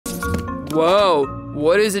Whoa,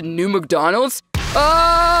 what is it, new McDonald's?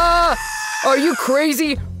 Ah! Are you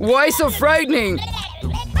crazy? Why so frightening?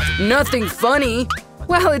 Nothing funny.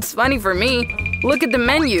 Well, it's funny for me. Look at the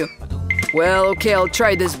menu. Well, okay, I'll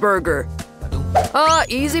try this burger. Ah,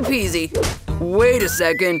 easy peasy. Wait a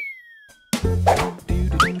second.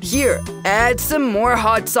 Here, add some more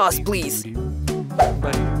hot sauce, please.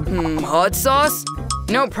 Hot sauce?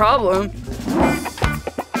 No problem.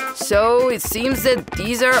 So, it seems that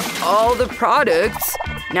these are all the products.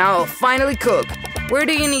 Now I'll finally cook. Where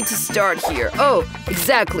do you need to start here? Oh,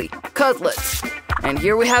 exactly, cutlets. And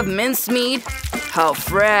here we have minced meat. How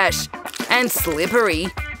fresh and slippery.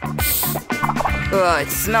 Ugh,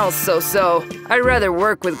 it smells so-so. I'd rather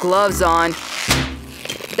work with gloves on.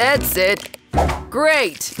 That's it.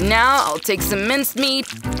 Great! Now I'll take some minced meat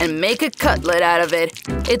and make a cutlet out of it.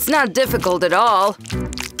 It's not difficult at all.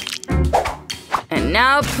 And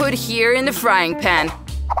now put here in the frying pan.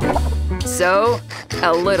 So,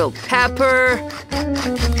 a little pepper.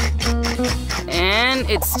 And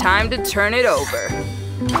it's time to turn it over.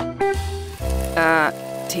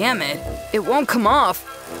 Damn it. It won't come off.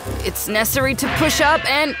 It's necessary to push up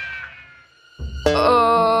and…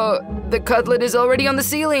 the cutlet is already on the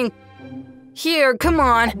ceiling. Here, come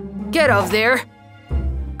on. Get off there.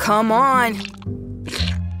 Come on.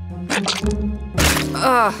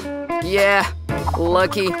 Yeah.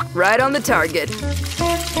 Lucky. Right on the target.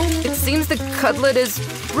 It seems the cutlet is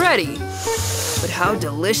ready. But how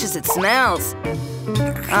delicious it smells.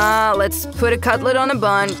 Let's put a cutlet on a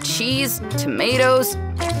bun. Cheese, tomatoes,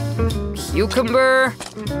 cucumber,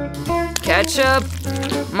 ketchup,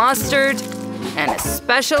 mustard, and a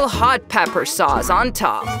special hot pepper sauce on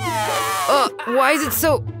top. Why is it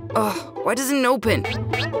so… why doesn't it open?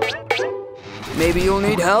 Maybe you'll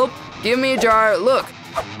need help? Give me a jar, look.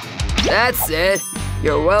 That's it.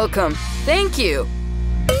 You're welcome. Thank you.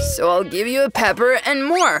 So I'll give you a pepper and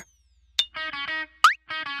more.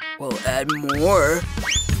 We'll add more.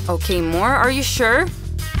 Okay, more? Are you sure?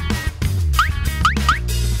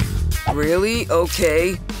 Really?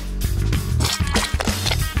 Okay.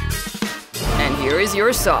 And here is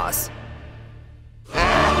your sauce.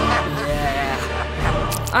 Yeah.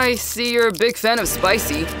 I see you're a big fan of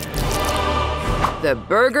spicy. The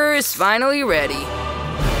burger is finally ready.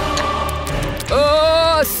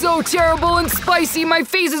 Oh, so terrible and spicy, my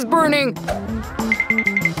face is burning!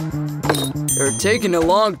 You're taking a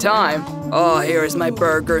long time. Oh, here is my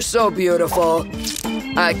burger, so beautiful.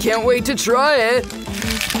 I can't wait to try it.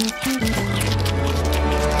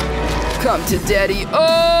 Come to daddy.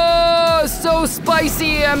 Oh, so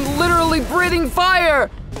spicy, I'm literally breathing fire!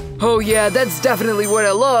 Oh yeah, that's definitely what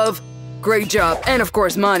I love. Great job, and of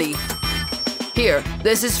course money. Here,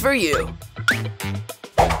 this is for you.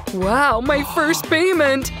 Wow, my first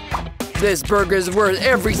payment! This burger is worth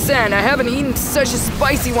every cent. I haven't eaten such a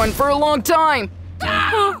spicy one for a long time.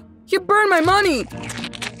 You burned my money!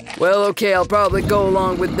 Well, okay, I'll probably go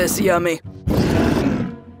along with this yummy.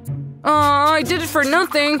 Aw, I did it for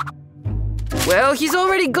nothing. Well, he's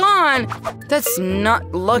already gone. That's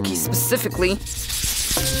not lucky specifically.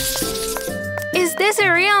 Is this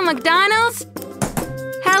a real McDonald's?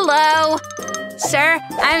 Hello? Sir,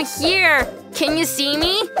 I'm here. Can you see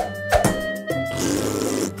me?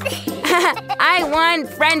 I want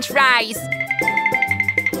French fries.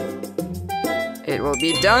 It will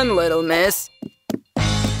be done, little miss.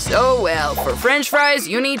 So, well, for French fries,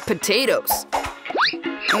 you need potatoes.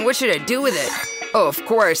 And what should I do with it? Oh, of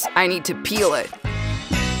course, I need to peel it.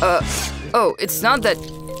 Oh, it's not that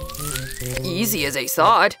easy as I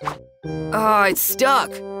thought. Oh, it's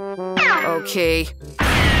stuck. Okay.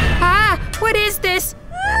 Ah, what is this?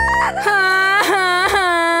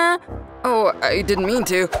 Oh, I didn't mean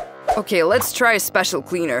to. Okay, let's try a special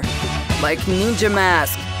cleaner. Like ninja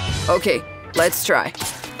mask. Okay, let's try.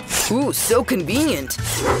 Ooh, so convenient.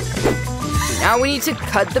 Now we need to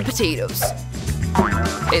cut the potatoes.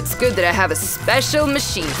 It's good that I have a special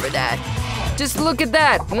machine for that. Just look at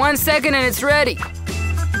that. 1 second and it's ready.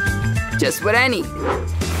 Just what I need.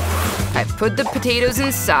 I put the potatoes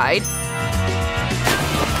inside.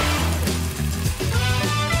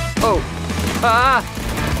 Oh.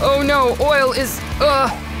 Oh no, oil is…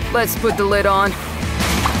 Let's put the lid on.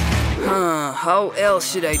 How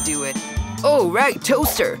else should I do it? Oh, right,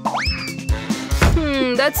 toaster.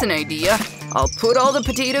 That's an idea. I'll put all the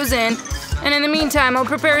potatoes in, and in the meantime, I'll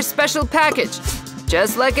prepare a special package,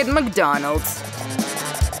 just like at McDonald's.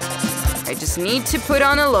 I just need to put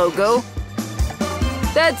on a logo.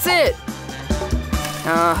 That's it.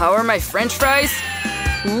 How are my French fries?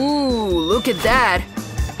 Ooh, look at that.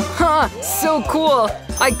 So cool.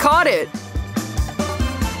 I caught it.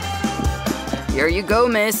 Here you go,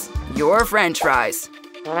 miss. Your French fries.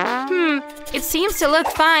 It seems to look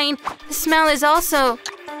fine. The smell is also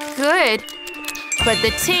good. But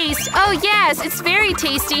the taste, oh yes, it's very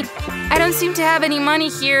tasty. I don't seem to have any money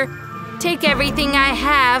here. Take everything I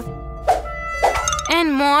have.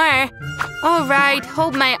 And more. All right,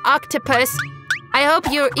 hold my octopus. I hope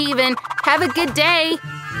you're even. Have a good day.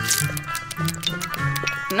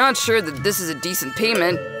 Not sure that this is a decent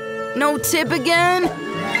payment. No tip again?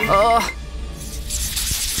 Oh.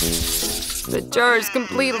 The jar is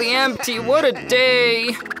completely empty. What a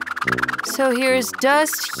day. So here's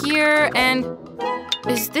dust here and…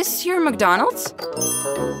 Is this your McDonald's?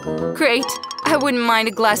 Great. I wouldn't mind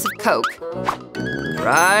a glass of Coke.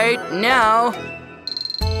 Right now.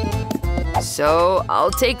 So I'll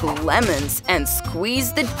take lemons and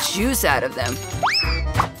squeeze the juice out of them.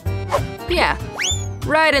 Yeah,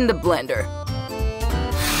 right in the blender.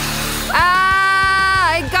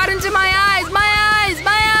 Ah! It got into my eyes! My eyes!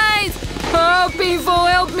 My eyes! Oh, painful!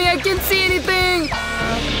 Help me! I can't see anything!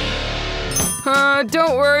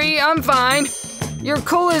 Don't worry, I'm fine. Your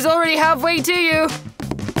cola is already halfway to you.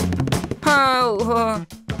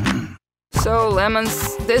 So,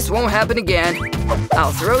 lemons, this won't happen again.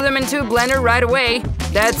 I'll throw them into a blender right away.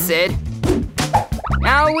 That's it.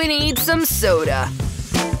 Now we need some soda.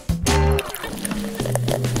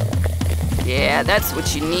 Yeah, that's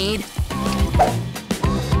what you need.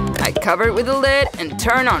 I cover it with a lid and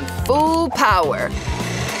turn on full power.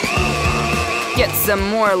 Get some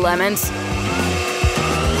more lemons.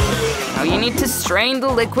 Now you need to strain the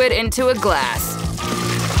liquid into a glass.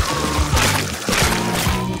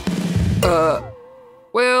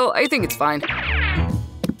 Well, I think it's fine.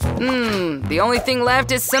 The only thing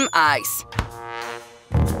left is some ice.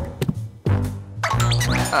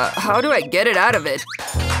 How do I get it out of it?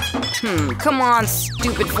 Come on,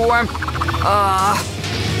 stupid form.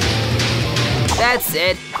 That's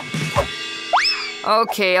it.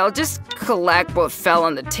 Okay, I'll just collect what fell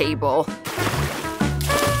on the table.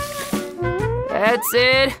 That's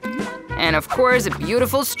it. And of course, a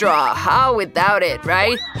beautiful straw. How without it,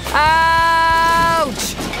 right?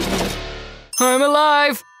 Ouch! I'm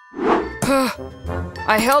alive!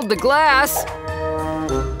 I held the glass.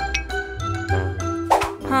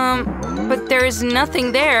 But there's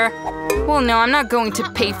nothing there. Well, no, I'm not going to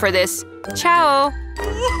pay for this. Ciao!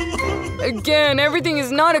 Again, everything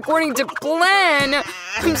is not according to plan!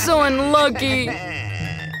 I'm so unlucky!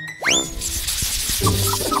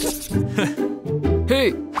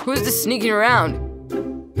 Hey, who's this sneaking around?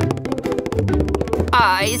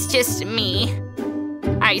 It's just me.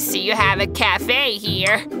 I see you have a cafe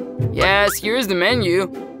here. Yes, here's the menu.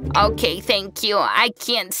 Okay, thank you. I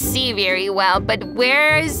can't see very well, but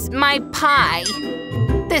where's my pie?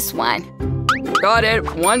 This one. Got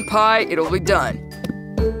it. One pie, it'll be done.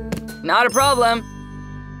 Not a problem.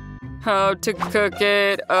 How to cook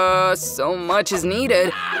it? So much is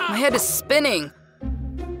needed. My head is spinning.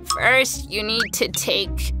 First, you need to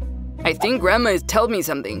take… I think Grandma has told me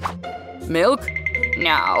something. Milk?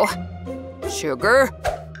 No. Sugar?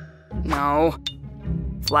 No.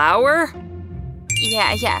 Flour?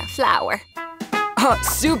 Yeah, flour.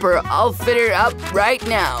 Super! I'll fit it up right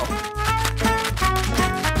now.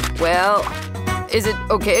 Well, is it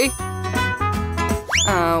okay?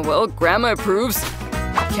 Well, Grandma approves.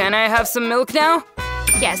 Can I have some milk now?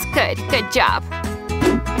 Yes, good job.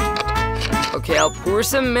 Okay, I'll pour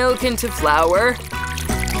some milk into flour.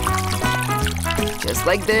 Just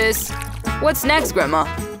like this. What's next, Grandma?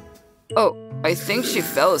 Oh, I think she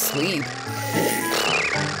fell asleep.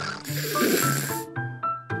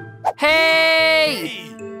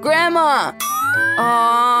 Hey! Grandma!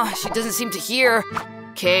 She doesn't seem to hear.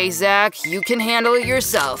 Okay, Zach, you can handle it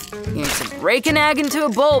yourself. You need to break an egg into a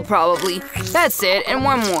bowl, probably. That's it, and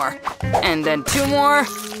one more. And then two more.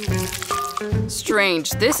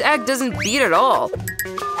 Strange, this egg doesn't beat at all.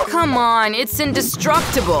 Come on, it's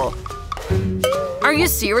indestructible. Are you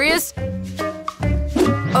serious?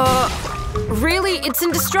 Really? It's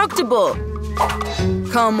indestructible.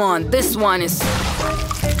 Come on, this one is…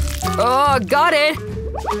 Oh, got it.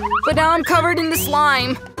 But now I'm covered in the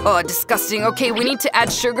slime. Oh, disgusting. Okay, we need to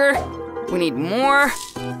add sugar. We need more.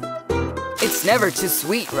 It's never too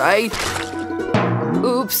sweet, right?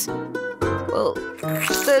 Oops. Well,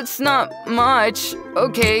 that's not much.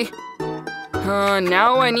 Okay.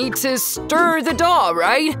 Now I need to stir the dough,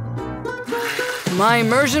 right? My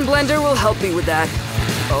immersion blender will help me with that.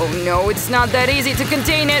 Oh no, it's not that easy to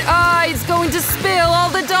contain it. It's going to spill all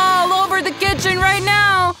the dough all over the kitchen right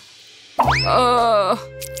now.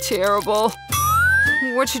 Terrible.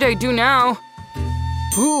 What should I do now?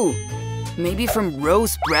 Ooh, maybe from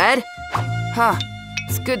roast bread?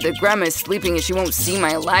 It's good that Grandma is sleeping and she won't see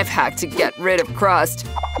my life hack to get rid of crust.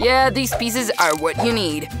 Yeah, these pieces are what you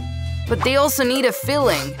need. But they also need a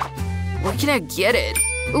filling. Where can I get it?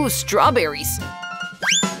 Ooh, strawberries.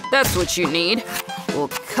 That's what you need. We'll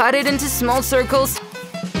cut it into small circles.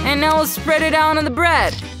 And now we'll spread it out on the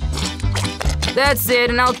bread. That's it,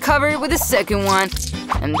 and I'll cover it with a second one.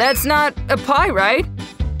 And that's not a pie, right?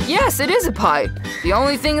 Yes, it is a pie. The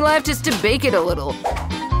only thing left is to bake it a little.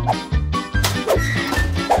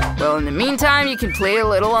 Well, in the meantime, you can play a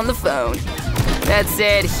little on the phone. That's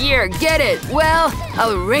it. Here, get it. Well,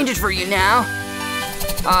 I'll arrange it for you now.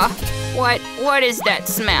 What is that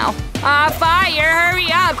smell? Fire!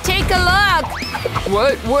 Hurry up! Take a look!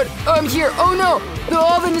 What? I'm here. Oh no! The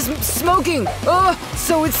oven is smoking!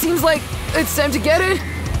 So it seems like it's time to get it?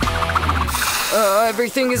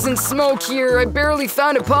 Everything is in smoke here. I barely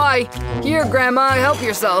found a pie. Here, Grandma, help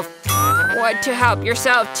yourself. What to help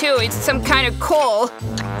yourself to? It's some kind of coal.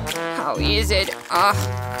 How is it?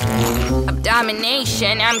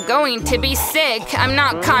 Abomination. I'm going to be sick. I'm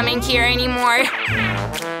not coming here anymore.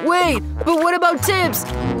 Wait, but what about tips?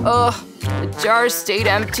 The jar stayed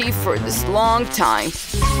empty for this long time.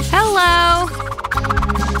 Hello!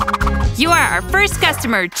 You are our first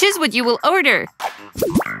customer. Choose what you will order.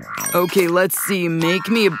 Okay, let's see. Make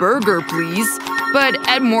me a burger, please. But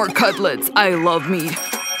add more cutlets. I love meat.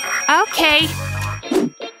 Okay.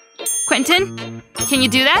 Quentin, can you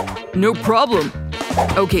do that? No problem.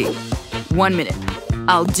 Okay, 1 minute.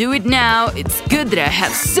 I'll do it now. It's good that I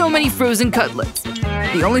have so many frozen cutlets.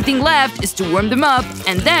 The only thing left is to warm them up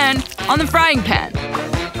and then on the frying pan.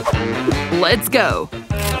 Let's go.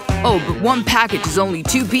 Oh, but one package is only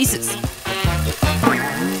 2 pieces.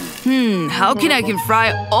 How can I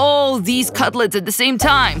fry all these cutlets at the same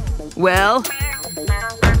time? Well,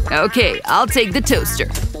 okay, I'll take the toaster.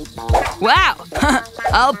 Wow!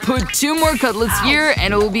 I'll put 2 more cutlets here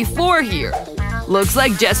and it will be 4 here. Looks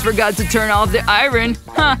like Jess forgot to turn off the iron.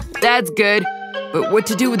 That's good. But what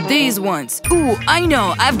to do with these ones? Ooh, I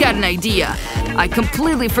know, I've got an idea. I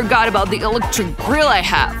completely forgot about the electric grill I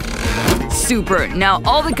have. Super, now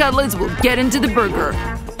all the cutlets will get into the burger.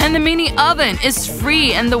 And the mini oven is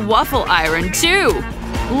free and the waffle iron too.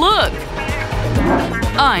 Look!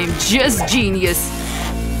 I'm just genius.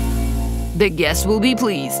 The guests will be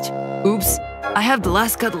pleased. Oops, I have the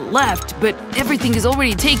last cutlet left, but everything is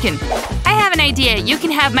already taken. I have an idea. You can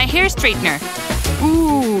have my hair straightener.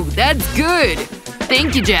 Ooh, that's good.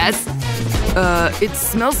 Thank you, Jess. It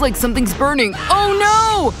smells like something's burning. Oh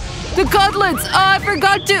no! The cutlets! I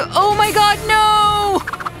forgot to… Oh my god, no!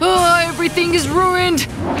 Everything is ruined.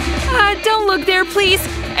 Don't look there, please.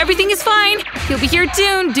 Everything is fine. He'll be here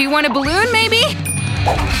soon. Do you want a balloon, maybe?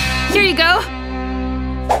 Here you go.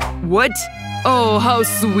 What? Oh, how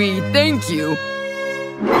sweet. Thank you.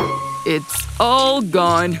 It's all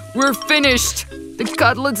gone. We're finished. The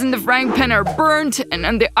cutlets in the frying pan are burnt and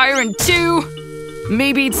on the iron too.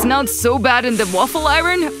 Maybe it's not so bad in the waffle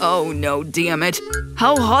iron? Oh no, damn it.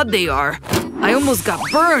 How hot they are. I almost got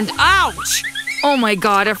burned. Ouch! Oh my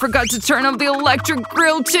god, I forgot to turn off the electric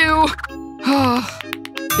grill too.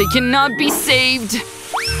 They cannot be saved.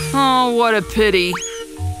 Oh, what a pity.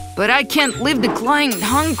 But I can't live declining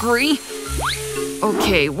hungry.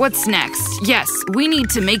 Okay, what's next? Yes, we need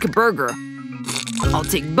to make a burger. I'll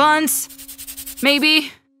take buns.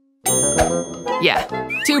 Maybe? Yeah,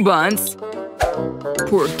 2 buns.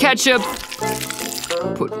 Pour ketchup.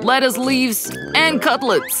 Put lettuce leaves and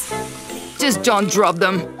cutlets. Just don't drop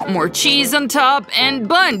them. More cheese on top and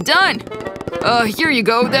bun, done! Here you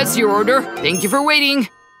go, that's your order. Thank you for waiting.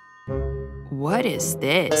 What is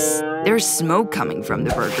this? There's smoke coming from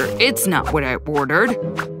the burger. It's not what I ordered.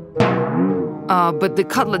 But the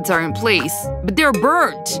cutlets are in place. But they're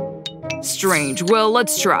burnt! Strange. Well,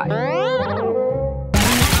 let's try.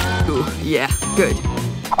 Ooh, yeah, good.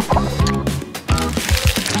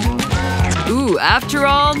 Ooh, after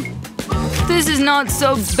all, this is not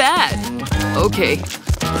so bad. Okay,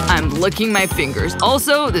 I'm licking my fingers.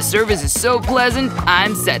 Also, the service is so pleasant,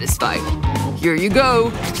 I'm satisfied. Here you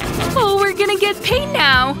go. Oh, we're gonna get paid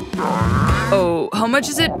now. Oh, how much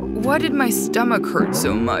is it? Why did my stomach hurt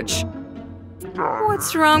so much?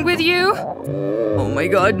 What's wrong with you? Oh my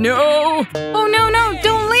god, no! Oh no,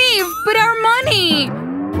 don't leave! But our money!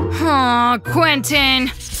 Aw,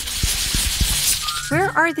 Quentin.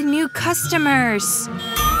 Where are the new customers?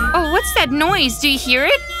 Oh, what's that noise? Do you hear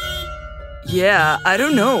it? Yeah, I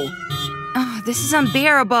don't know. Oh, this is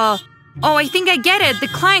unbearable. Oh, I think I get it. The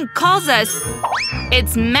client calls us.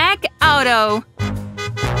 It's Mac Auto.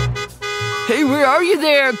 Hey, where are you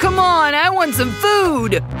there? Come on, I want some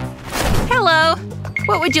food! Hello.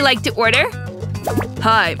 What would you like to order?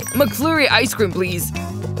 Hi, McFlurry ice cream, please.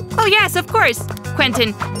 Oh yes, of course.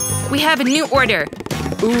 Quentin, we have a new order.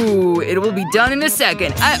 Ooh, it will be done in a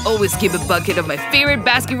second. I always keep a bucket of my favorite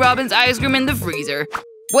Baskin-Robbins ice cream in the freezer.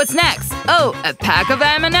 What's next? Oh, a pack of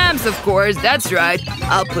M&Ms, of course. That's right.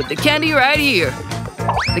 I'll put the candy right here.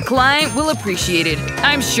 The client will appreciate it.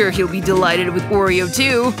 I'm sure he'll be delighted with Oreo,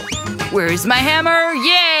 too. Where is my hammer?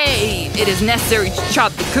 Yay! It is necessary to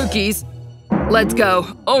chop the cookies. Let's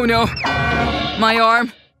go. Oh no. My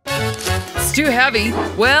arm. It's too heavy.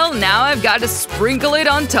 Well, now I've got to sprinkle it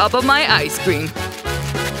on top of my ice cream.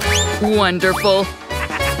 Wonderful.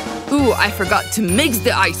 Ooh, I forgot to mix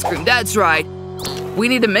the ice cream. That's right. We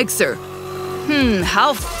need a mixer.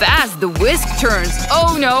 How fast the whisk turns.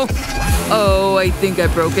 Oh no. Oh, I think I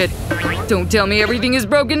broke it. Don't tell me everything is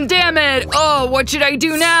broken, damn it! Oh, what should I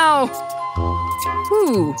do now?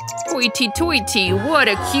 Ooh, hoity-toity, what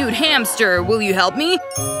a cute hamster. Will you help me?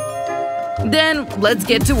 Then, let's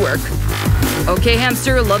get to work. Okay,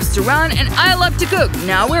 hamster loves to run and I love to cook.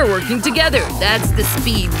 Now we're working together. That's the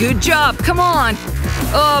speed. Good job, come on!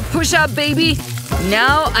 Oh, push up, baby!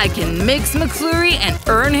 Now I can mix McFlurry and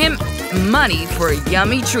earn him money for a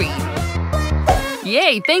yummy treat.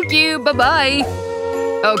 Yay, thank you, bye-bye!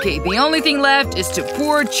 Okay, the only thing left is to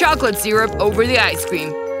pour chocolate syrup over the ice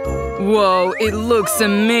cream. Whoa, it looks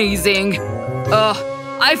amazing! Ugh,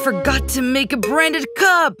 I forgot to make a branded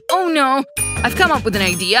cup! Oh no! I've come up with an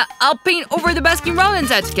idea. I'll paint over the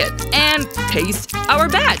Baskin-Robbins etiquette and paste our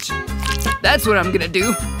badge. That's what I'm gonna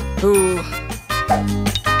do. Ooh.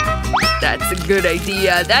 That's a good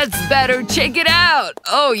idea. That's better. Check it out!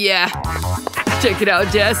 Oh yeah. Check it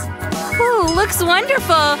out, Jess. Ooh, looks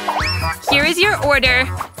wonderful. Here is your order.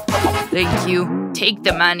 Thank you. Take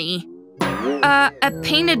the money. A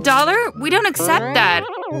painted dollar? We don't accept that.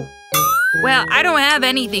 Well, I don't have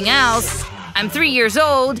anything else. I'm 3 years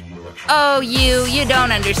old. Oh, you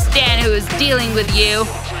don't understand who is dealing with you.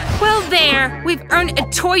 Well, there. We've earned a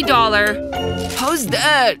toy dollar. How's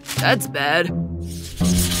that? That's bad.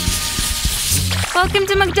 Welcome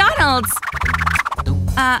to McDonald's.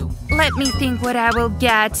 Let me think what I will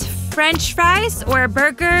get. French fries or a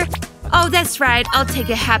burger? Oh, that's right. I'll take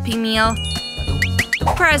a Happy Meal.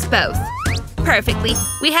 For us both. Perfectly.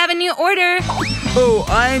 We have a new order. Oh,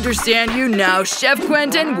 I understand you now. Chef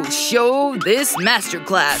Quentin will show this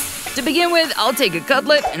masterclass. To begin with, I'll take a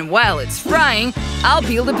cutlet, and while it's frying, I'll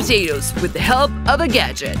peel the potatoes with the help of a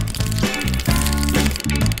gadget.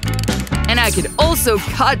 And I can also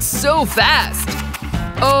cut so fast.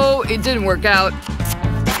 Oh, it didn't work out.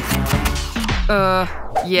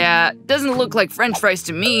 Yeah, doesn't look like French fries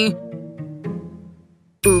to me.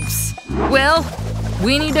 Oops. Well,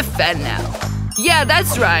 we need a fan now. Yeah,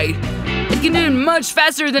 that's right. It can do it much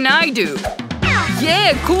faster than I do.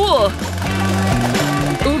 Yeah, cool.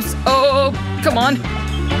 Oops. Oh, come on.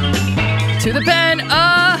 To the pen.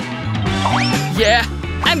 Yeah,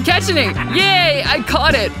 I'm catching it. Yay, I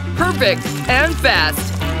caught it. Perfect and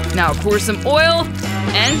fast. Now pour some oil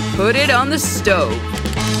and put it on the stove.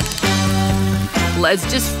 Let's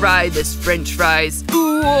just fry this French fries.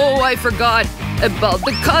 Ooh, I forgot about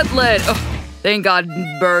the cutlet. Oh, thank God it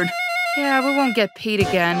didn't burn. Yeah, we won't get paid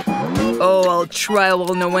again. Oh, I'll try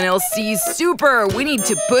while no one else sees. Super! We need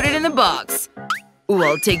to put it in the box. Ooh,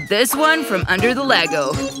 I'll take this one from under the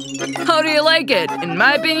Lego. How do you like it? In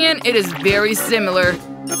my opinion, it is very similar.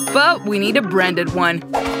 But we need a branded one.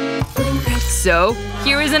 So,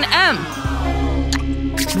 here is an M.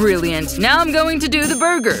 Brilliant. Now I'm going to do the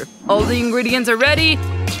burger. All the ingredients are ready.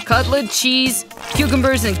 Cutlet, cheese,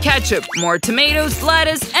 cucumbers and ketchup, more tomatoes,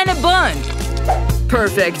 lettuce, and a bun.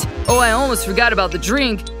 Perfect. Oh, I almost forgot about the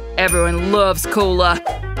drink. Everyone loves cola.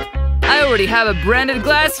 I already have a branded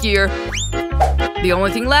glass here. The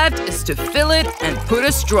only thing left is to fill it and put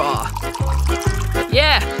a straw.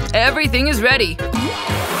 Yeah, everything is ready.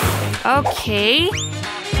 Okay.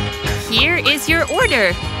 Here is your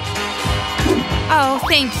order. Oh,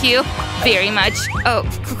 thank you very much. Oh,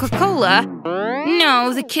 Coca-Cola?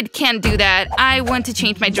 No, the kid can't do that. I want to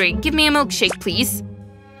change my drink. Give me a milkshake, please.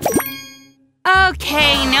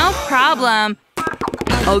 Okay, no problem.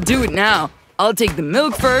 I'll do it now. I'll take the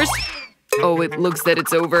milk first. Oh, it looks that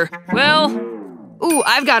it's over. Well, ooh,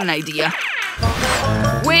 I've got an idea.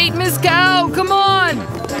 Wait, Miss Cow, come on!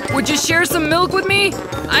 Would you share some milk with me?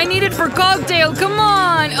 I need it for cocktail, come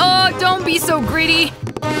on! Oh, don't be so greedy.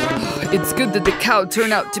 It's good that the cow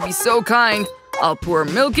turned out to be so kind. I'll pour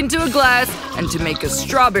milk into a glass, and to make a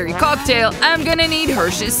strawberry cocktail, I'm gonna need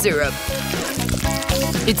Hershey's syrup.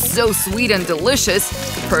 It's so sweet and delicious.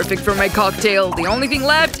 Perfect for my cocktail. The only thing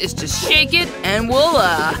left is to shake it, and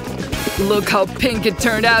voila! Look how pink it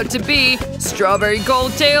turned out to be. Strawberry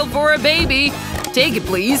cocktail for a baby. Take it,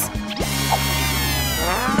 please.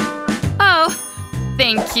 Oh,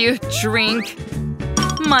 thank you, drink.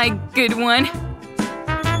 My good one.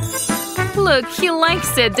 Look, he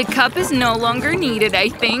likes it. The cup is no longer needed, I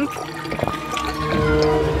think.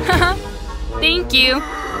 Haha, thank you.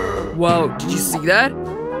 Wow, did you see that?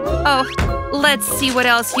 Oh, let's see what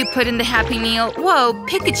else you put in the Happy Meal. Whoa,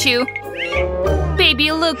 Pikachu.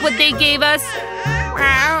 Baby, look what they gave us.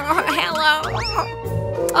 Hello.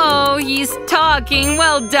 Oh, he's talking.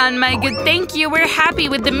 Well done, my good. Thank you. We're happy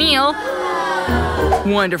with the meal.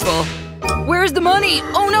 Wonderful. Where's the money?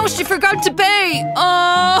 Oh no, she forgot to pay!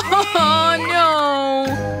 Oh, no!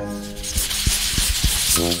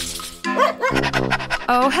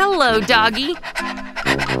 Oh, hello, doggy.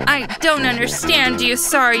 I don't understand you,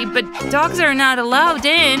 sorry, but dogs are not allowed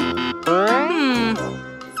in.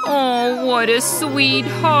 Oh, what a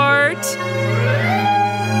sweetheart.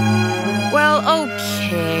 Well,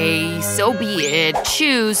 okay, so be it.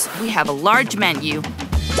 Choose. We have a large menu.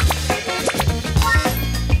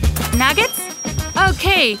 Nuggets?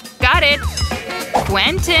 Okay, got it.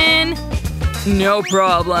 Quentin. No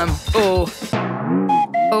problem.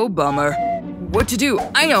 Oh, bummer. What to do?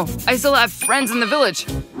 I know. I still have friends in the village.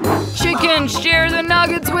 Chicken, share the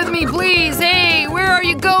nuggets with me, please. Hey, where are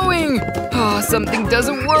you going? Oh, something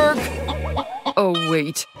doesn't work. Oh,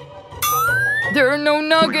 wait. There are no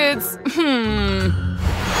nuggets.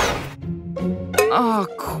 Oh,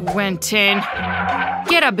 Quentin.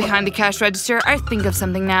 Get up behind the cash register. I think of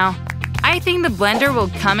something now. I think the blender will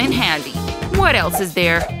come in handy. What else is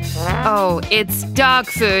there? Oh, it's dog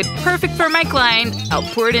food. Perfect for my client. I'll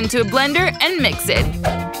pour it into a blender and mix it.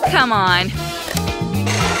 Come on.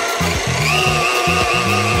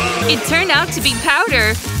 It turned out to be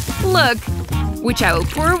powder. Look. Which I will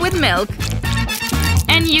pour with milk.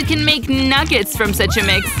 And you can make nuggets from such a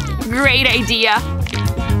mix. Great idea.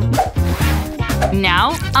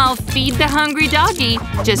 Now, I'll feed the hungry doggy.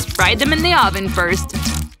 Just fry them in the oven first.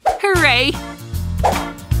 Hooray!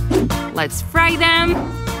 Let's fry them.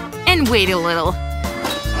 And wait a little.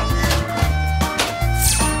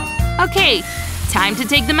 Okay, time to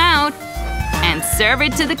take them out. And serve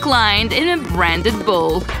it to the client in a branded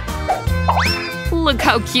bowl. Look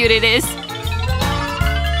how cute it is.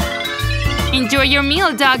 Enjoy your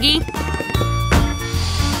meal, doggy.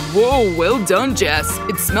 Whoa, well done, Jess.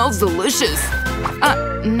 It smells delicious.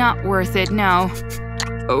 Not worth it, no.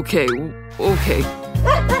 Okay.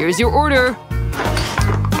 Here's your order.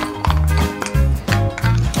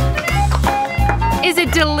 Is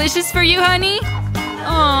it delicious for you, honey?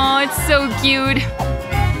 Oh, it's so cute.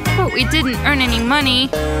 But we didn't earn any money.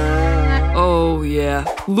 Oh, yeah.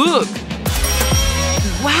 Look!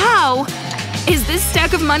 Wow! Is this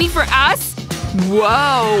stack of money for us?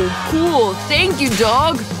 Wow! Cool! Thank you,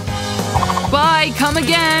 dog! Bye! Come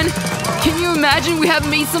again! Can you imagine we have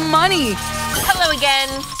made some money? Hello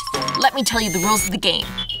again! Let me tell you the rules of the game.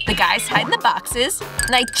 The guys hide in the boxes,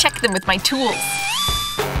 and I check them with my tools.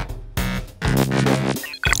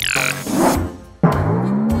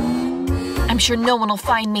 I'm sure no one will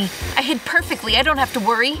find me. I hid perfectly, I don't have to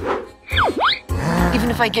worry. Even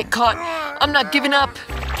if I get caught, I'm not giving up.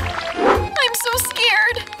 I'm so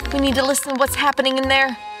scared! We need to listen to what's happening in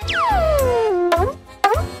there. Oh,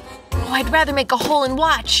 I'd rather make a hole and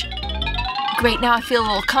watch. Great, now I feel a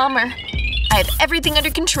little calmer. I have everything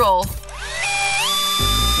under control.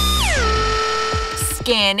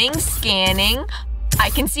 Scanning, scanning. I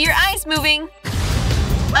can see your eyes moving.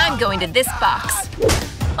 I'm going to this box.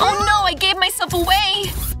 Oh no, I gave myself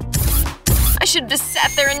away! I should have just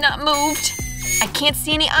sat there and not moved. I can't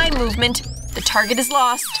see any eye movement. The target is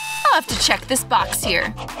lost. I'll have to check this box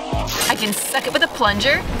here. I can suck it with a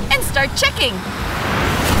plunger and start checking.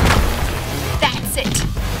 That's it.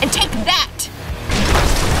 And take that!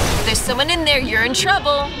 If there's someone in there, you're in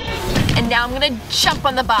trouble. And now I'm gonna jump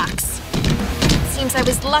on the box. Seems I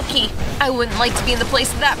was lucky. I wouldn't like to be in the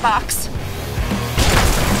place of that box.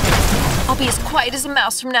 I'll be as quiet as a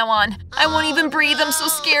mouse from now on. I won't even breathe, I'm so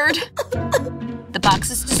scared. The box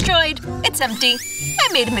is destroyed. It's empty. I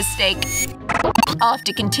made a mistake. I'll have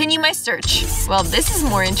to continue my search. Well, this is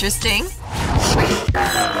more interesting.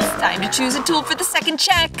 It's time to choose a tool for the second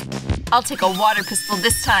check. I'll take a water pistol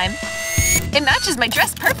this time. It matches my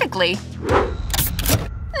dress perfectly.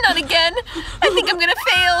 Not again. I think I'm gonna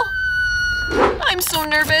fail. I'm so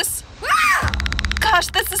nervous. Gosh,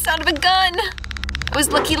 that's the sound of a gun. I was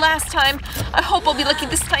lucky last time. I hope I'll be lucky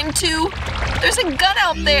this time too. There's a gun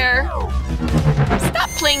out there. Stop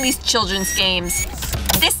playing these children's games.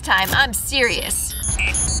 This time, I'm serious.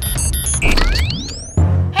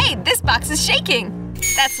 Hey, this box is shaking.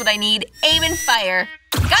 That's what I need. Aim and fire.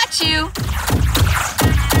 Got you.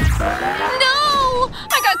 No!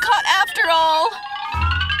 after all.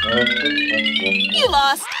 You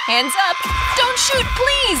lost. Hands up. Don't shoot,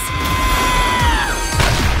 please.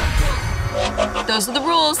 Those are the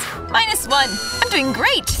rules. -1. I'm doing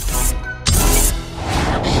great.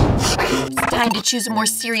 It's time to choose a more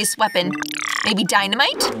serious weapon. Maybe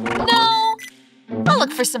dynamite? No. I'll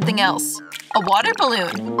look for something else. A water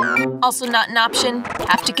balloon. Also not an option.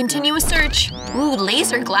 Have to continue a search. Ooh,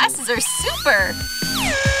 laser glasses are super.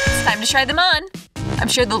 It's time to try them on. I'm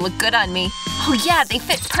sure they'll look good on me. Oh yeah, they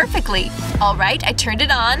fit perfectly. All right, I turned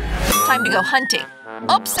it on. Time to go hunting.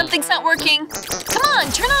 Oops, something's not working. Come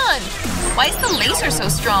on, turn on. Why is the laser so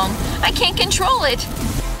strong? I can't control it.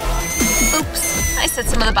 Oops, I set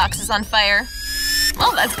some of the boxes on fire.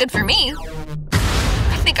 Well, that's good for me.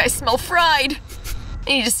 I think I smell fried. I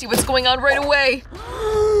need to see what's going on right away.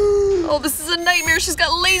 Oh, this is a nightmare. She's got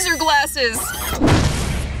laser glasses.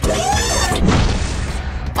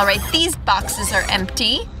 All right, these boxes are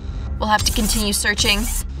empty. We'll have to continue searching.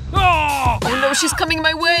 Oh no, she's coming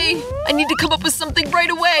my way. I need to come up with something right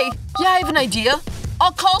away. Yeah, I have an idea.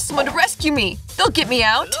 I'll call someone to rescue me. They'll get me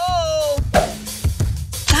out.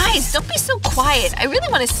 Guys, don't be so quiet. I really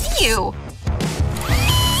want to see you.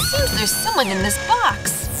 Seems there's someone in this box.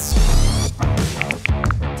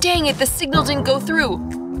 Dang it, the signal didn't go through.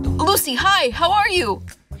 Lucy, hi, how are you?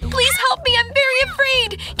 Please help me, I'm very afraid.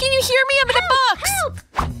 Can you hear me? I'm in a box.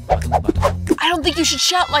 I don't think you should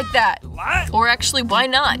shout like that. What? Or actually, why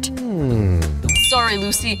not? Sorry,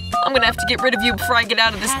 Lucy. I'm gonna have to get rid of you before I get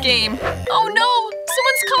out of this game. Oh no,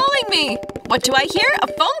 someone's calling me. What do I hear? A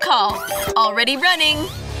phone call. Already running.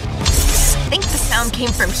 I think the sound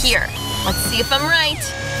came from here. Let's see if I'm right.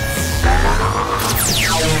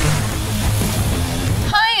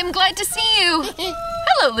 Hi, I'm glad to see you.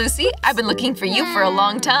 Hello, Lucy. I've been looking for you for a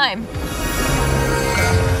long time.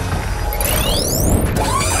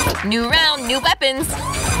 New round, new weapons.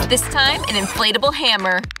 This time, an inflatable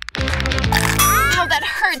hammer. Ow, that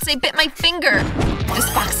hurts. I bit my finger. This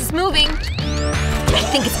box is moving. I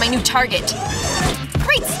think it's my new target.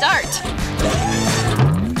 Great start.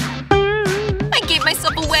 I gave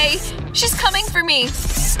myself away. She's coming for me.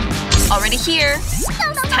 Already here.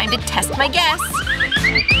 It's time to test my guess.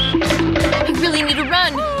 I really need to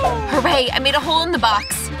run. Hooray, I made a hole in the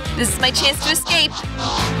box. This is my chance to escape.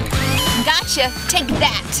 Gotcha, take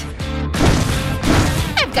that.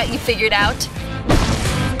 I've got you figured out.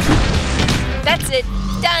 That's it,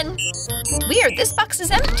 done. Weird, this box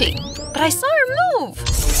is empty. But I saw her move.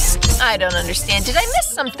 I don't understand, did I miss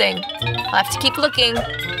something? I'll have to keep looking.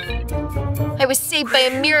 I was saved by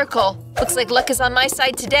a miracle. Looks like luck is on my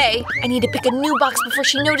side today. I need to pick a new box before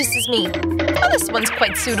she notices me. Oh, this one's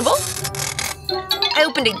quite suitable. I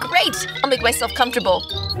opened it, great! I'll make myself comfortable.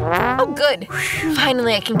 Oh, good.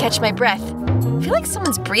 Finally, I can catch my breath. I feel like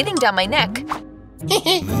someone's breathing down my neck.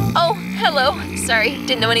 Oh, hello. Sorry,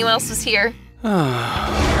 didn't know anyone else was here.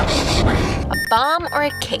 A bomb or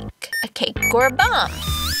a cake? A cake or a bomb?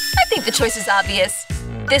 I think the choice is obvious.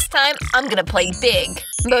 This time, I'm gonna play big.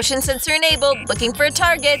 Motion sensor enabled, looking for a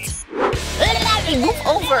target. Hey, move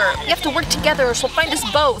over. We have to work together or she'll find us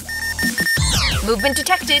both. Movement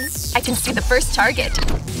detected. I can see the first target.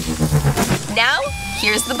 Now,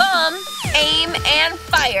 here's the bomb. Aim and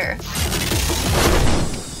fire.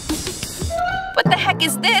 What the heck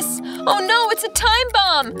is this? Oh no, it's a time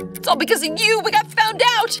bomb. It's all because of you. We got found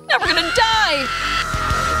out. Now we're gonna die.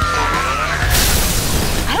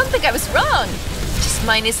 I don't think I was wrong. Just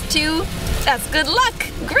 -2. That's good luck.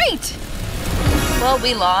 Great. Well,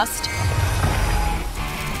 we lost.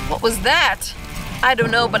 What was that? I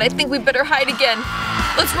don't know, but I think we better hide again.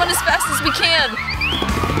 Let's run as fast as we can.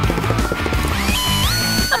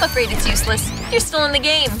 I'm afraid it's useless. You're still in the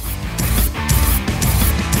game.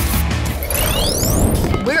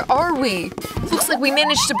 Where are we? Looks like we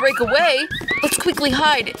managed to break away. Let's quickly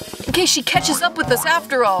hide, in case she catches up with us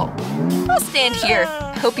after all. I'll stand here.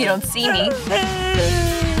 I hope you don't see me.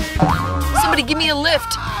 Somebody give me a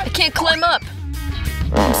lift. I can't climb up.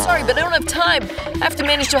 I'm sorry, but I don't have time. I have to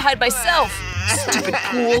manage to hide myself. Stupid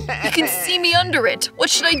pool. You can see me under it. What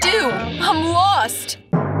should I do? I'm lost.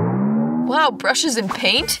 Wow, brushes and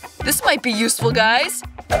paint? This might be useful, guys.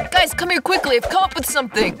 Guys, come here quickly. I've come up with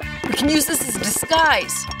something. We can use this as a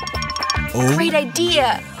disguise. Oh. Great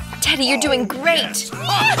idea. Teddy, you're doing great.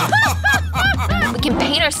 We can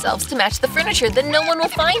paint ourselves to match the furniture, then no one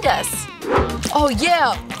will find us. Oh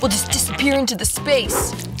yeah, we'll just disappear into the space.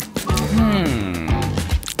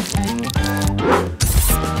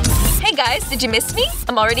 Hey guys, did you miss me?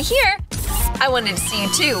 I'm already here. I wanted to see you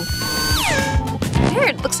too.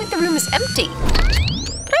 Weird, looks like the room is empty.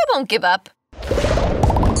 But I won't give up.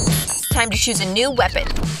 It's time to choose a new weapon.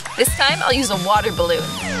 This time, I'll use a water balloon.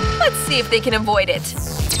 Let's see if they can avoid it.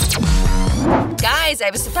 Guys, I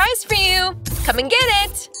have a surprise for you. Come and get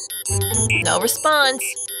it. No response.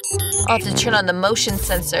 I'll have to turn on the motion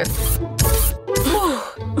sensor. Whew.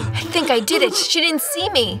 I think I did it. She didn't see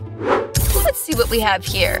me. Let's see what we have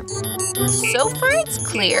here. So far, it's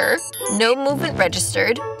clear. No movement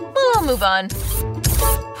registered. Well, I'll move on.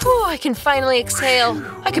 Whew, I can finally exhale.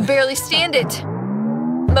 I could barely stand it.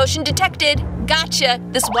 Motion detected. Gotcha.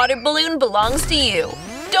 This water balloon belongs to you.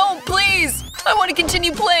 Don't, please. I want to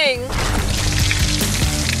continue playing.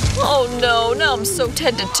 Oh no, now I'm soaked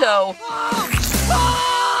head to toe.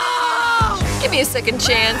 Give me a second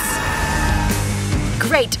chance.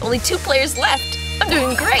 Great, only 2 players left. I'm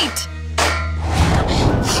doing great.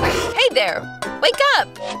 Hey there, wake up.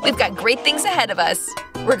 We've got great things ahead of us.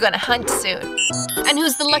 We're gonna hunt soon. And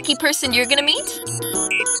who's the lucky person you're gonna meet?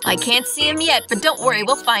 I can't see him yet, but don't worry,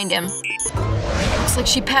 we'll find him. Looks like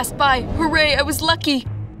she passed by. Hooray, I was lucky.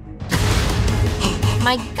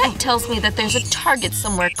 My gut tells me that there's a target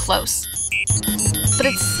somewhere close. But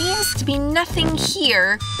it seems to be nothing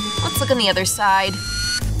here. Let's look on the other side.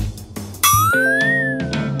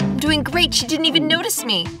 I'm doing great, she didn't even notice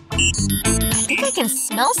me. I think I can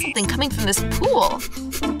smell something coming from this pool.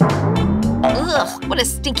 Ugh, what a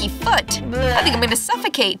stinky foot. I think I'm gonna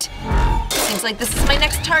suffocate. Seems like this is my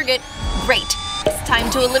next target. Great, it's time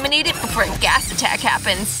to eliminate it before a gas attack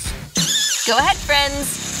happens. Go ahead,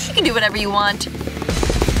 friends. You can do whatever you want.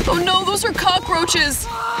 Oh no, those are cockroaches!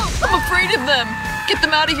 I'm afraid of them! Get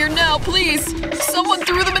them out of here now, please! Someone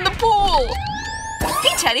threw them in the pool!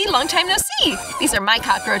 Hey Teddy, long time no see! These are my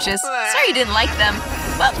cockroaches. Sorry you didn't like them.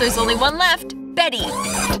 Well, there's only one left. Betty.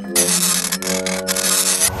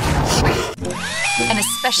 And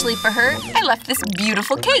especially for her, I left this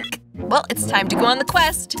beautiful cake. Well, it's time to go on the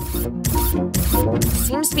quest.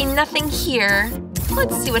 Seems to be nothing here.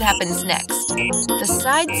 Let's see what happens next. The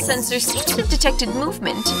side sensor seems to have detected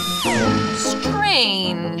movement.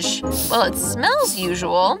 Strange. Well, it smells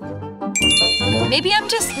usual. Maybe I'm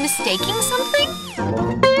just mistaking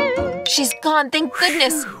something? She's gone, thank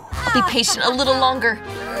goodness. I'll be patient a little longer.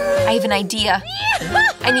 I have an idea.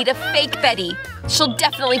 I need a fake Betty. She'll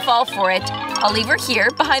definitely fall for it. I'll leave her here,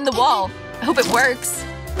 behind the wall. I hope it works.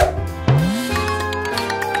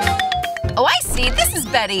 Oh, I see. This is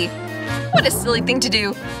Betty. What a silly thing to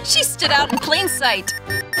do. She stood out in plain sight.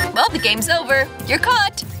 Well, the game's over. You're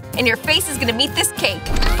caught. And your face is gonna meet this cake.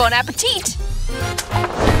 Bon appetit!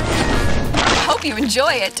 I hope you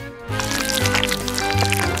enjoy it.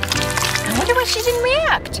 I wonder why she didn't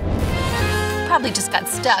react. Probably just got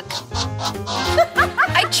stuck.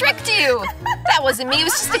 I tricked you! That wasn't me, it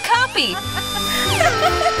was just a copy.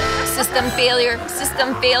 System failure,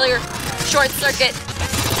 system failure. Short circuit.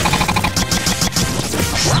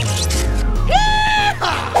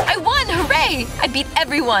 I won! Hooray! I beat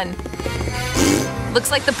everyone! Looks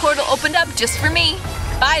like the portal opened up just for me.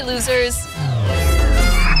 Bye, losers!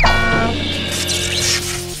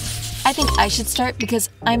 I think I should start because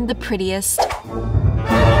I'm the prettiest.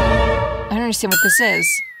 I don't understand what this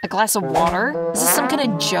is. A glass of water? Is this some kind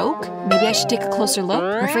of joke? Maybe I should take a closer look?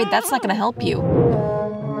 I'm afraid that's not gonna help you.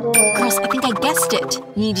 Girls, I think I guessed it.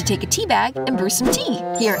 You need to take a tea bag and brew some tea.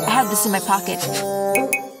 Here, I have this in my pocket.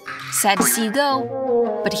 Sad to see you go.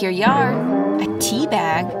 But here you are. A tea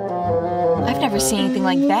bag? I've never seen anything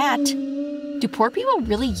like that. Do poor people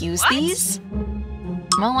really use these?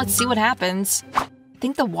 Well, let's see what happens. I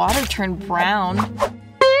think the water turned brown.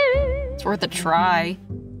 It's worth a try.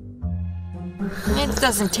 It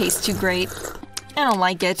doesn't taste too great. I don't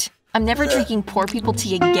like it. I'm never drinking poor people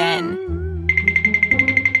tea again.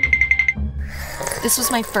 This was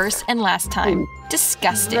my first and last time.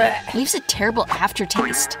 Disgusting. Leaves a terrible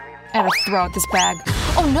aftertaste. I gotta throw out this bag.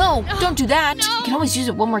 Oh no! Don't do that! You can always use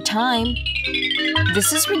it one more time.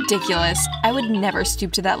 This is ridiculous. I would never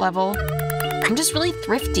stoop to that level. I'm just really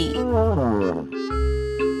thrifty.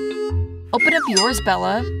 Open up yours,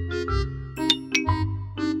 Bella.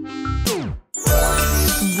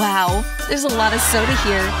 Wow, there's a lot of soda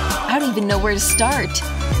here. I don't even know where to start.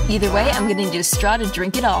 Either way, I'm gonna need a straw to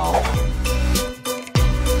drink it all.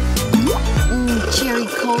 Cherry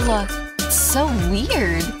cola. It's so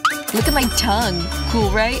weird. Look at my tongue. Cool,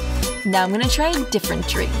 right? Now I'm gonna try a different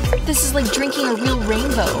drink. This is like drinking a real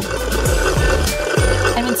rainbow.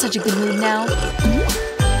 I'm in such a good mood now.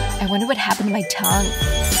 I wonder what happened to my tongue.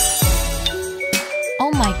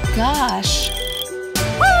 Oh my gosh.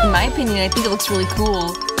 In my opinion, I think it looks really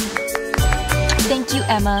cool. Thank you,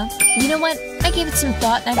 Emma. You know what? I gave it some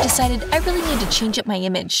thought and I've decided I really need to change up my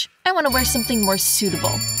image. I want to wear something more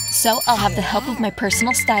suitable. So I'll have the help of my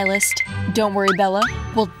personal stylist. Don't worry, Bella.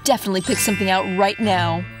 We'll definitely pick something out right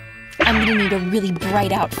now. I'm gonna need a really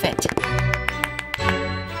bright outfit.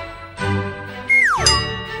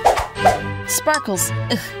 Sparkles.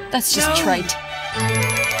 Ugh, that's just trite.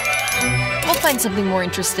 I'll find something more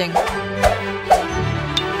interesting.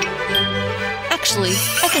 Actually,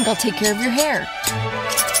 I think I'll take care of your hair.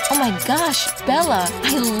 Oh my gosh, Bella,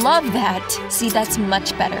 I love that. See, that's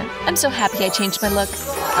much better. I'm so happy I changed my look.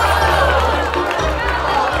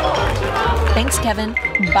 Thanks, Kevin.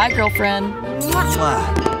 Bye, girlfriend.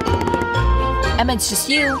 Emma, it's just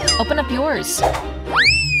you. Open up yours. I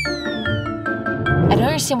don't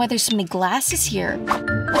understand why there's so many glasses here.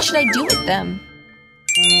 What should I do with them?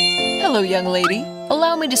 Hello, young lady.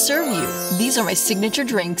 Allow me to serve you. These are my signature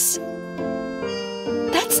drinks.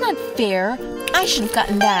 That's not fair. I should have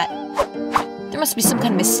gotten that. There must be some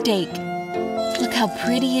kind of mistake. Look how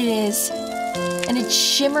pretty it is. And it's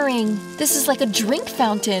shimmering. This is like a drink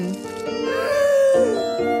fountain.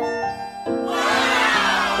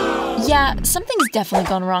 Yeah, something's definitely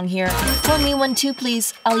gone wrong here. Pour me one too,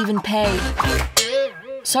 please. I'll even pay.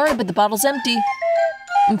 Sorry, but the bottle's empty.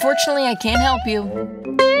 Unfortunately, I can't help you.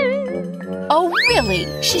 Oh, really?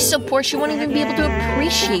 She's so poor she won't even be able to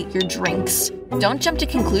appreciate your drinks. Don't jump to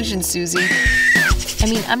conclusions, Susie. I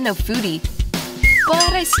mean, I'm no foodie,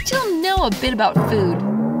 but I still know a bit about food.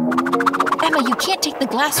 Emma, you can't take the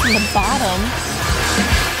glass from the bottom.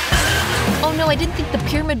 Oh no, I didn't think the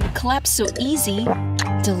pyramid would collapse so easy.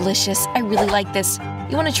 Delicious. I really like this.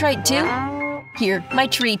 You want to try it too? Here, my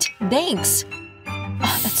treat. Thanks.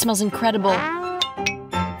 Oh, that smells incredible. I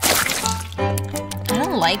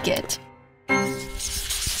don't like it.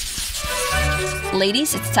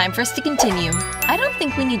 Ladies, it's time for us to continue. I don't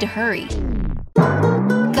think we need to hurry.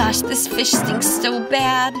 Gosh, this fish stinks so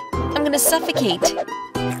bad. I'm gonna suffocate.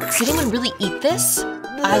 Does anyone really eat this?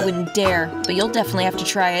 I wouldn't dare, but you'll definitely have to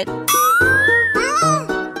try it.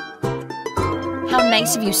 How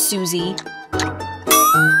nice of you, Susie.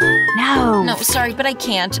 No. No, sorry, but I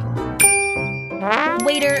can't.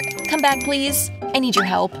 Waiter, come back, please. I need your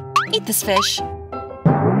help. Eat this fish.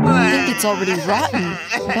 I think it's already rotten.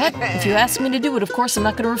 But if you ask me to do it, of course I'm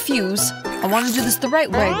not going to refuse. I want to do this the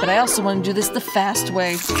right way, but I also want to do this the fast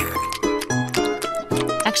way.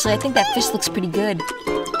 Actually, I think that fish looks pretty good.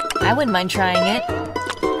 I wouldn't mind trying it.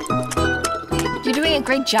 You're doing a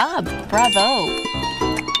great job. Bravo.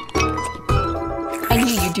 I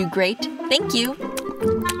knew you'd do great. Thank you.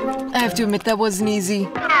 I have to admit that wasn't easy.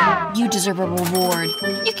 You deserve a reward.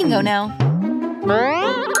 You can go now.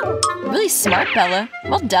 Really smart, Bella.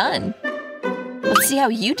 Well done. Let's see how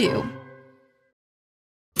you do.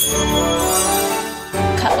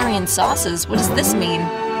 Cutlery and sauces? What does this mean?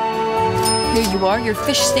 Here you are, your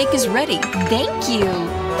fish steak is ready. Thank you.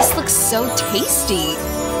 This looks so tasty.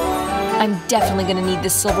 I'm definitely gonna need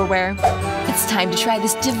this silverware. It's time to try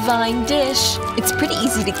this divine dish. It's pretty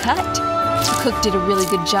easy to cut. The cook did a really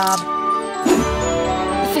good job.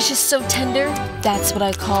 The fish is so tender. That's what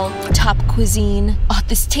I call top cuisine. Oh,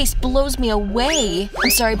 this taste blows me away.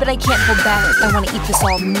 I'm sorry, but I can't hold back. I want to eat this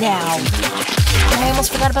all now. I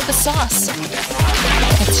almost forgot about the sauce.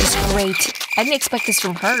 That's just great. I didn't expect this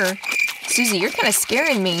from her. Susie, you're kind of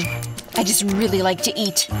scaring me. I just really like to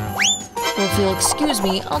eat. Well, if you'll excuse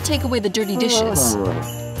me, I'll take away the dirty dishes.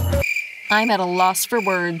 I'm at a loss for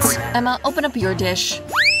words. Emma, open up your dish.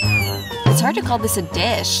 It's hard to call this a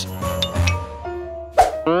dish.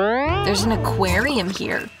 There's an aquarium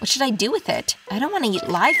here. What should I do with it? I don't want to eat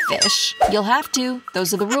live fish. You'll have to.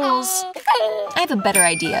 Those are the rules. I have a better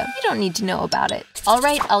idea. You don't need to know about it. All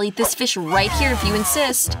right, I'll eat this fish right here if you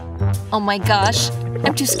insist. Oh my gosh.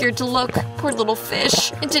 I'm too scared to look. Poor little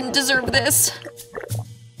fish. It didn't deserve this.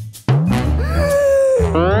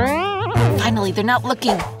 Finally, they're not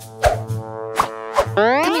looking.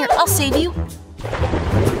 Come here, I'll save you.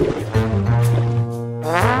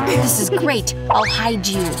 This is great. I'll hide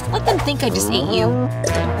you. Let them think I just ate you.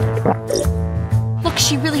 Look,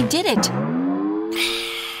 she really did it.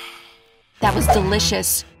 That was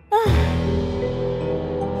delicious.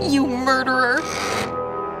 You murderer.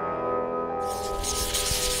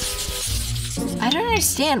 I don't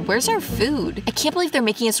understand. Where's our food? I can't believe they're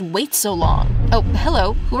making us wait so long. Oh,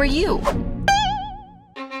 hello. Who are you?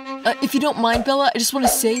 If you don't mind, Bella, I just want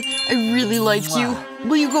to say I really like you.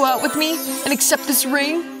 Will you go out with me and accept this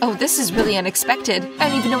ring? Oh, this is really unexpected. I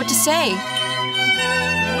don't even know what to say.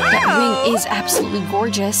 That ring is absolutely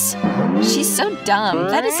gorgeous. She's so dumb.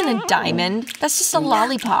 That isn't a diamond. That's just a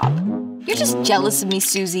lollipop. You're just jealous of me,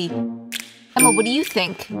 Susie. Emma, what do you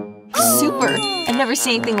think? Super! I've never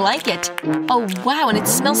seen anything like it. Oh, wow, and it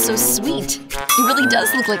smells so sweet. It really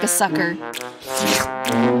does look like a sucker.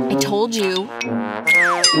 I told you.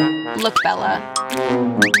 Look, Bella.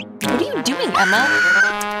 What are you doing, Emma?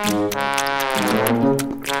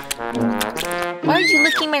 Why are you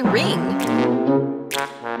licking my ring?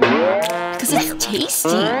 Because it's tasty.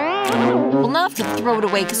 We'll not have to throw it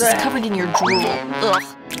away because it's covered in your drool. Ugh.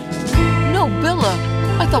 No, Bella.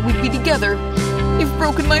 I thought we'd be together. You've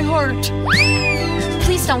broken my heart.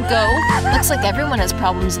 Please don't go. Looks like everyone has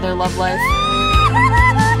problems in their love life.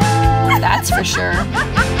 That's for sure.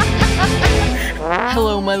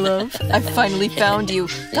 Hello, my love. I finally found you.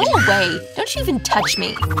 Go away. Don't you even touch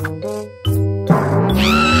me.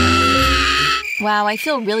 Wow, I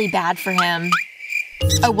feel really bad for him.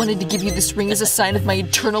 I wanted to give you this ring as a sign of my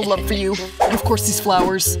eternal love for you. And of course these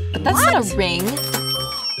flowers. But that's not a ring.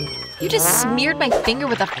 You just smeared my finger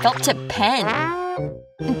with a felt-tip pen.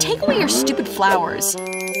 And take away your stupid flowers.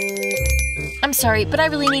 I'm sorry, but I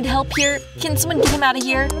really need help here. Can someone get him out of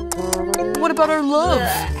here? What about our love?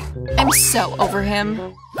 I'm so over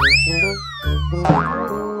him.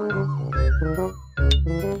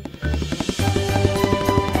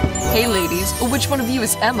 Hey ladies, which one of you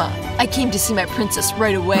is Emma? I came to see my princess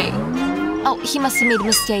right away. Oh, he must have made a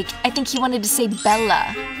mistake. I think he wanted to say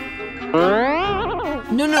Bella.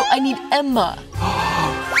 No, I need Emma.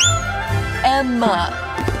 Emma.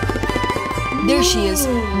 There she is,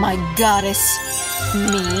 my goddess.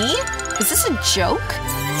 Me? Is this a joke?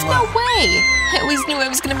 No way! I always knew I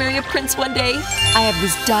was gonna marry a prince one day. I have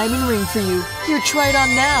this diamond ring for you. Here, try it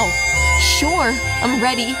on now. Sure, I'm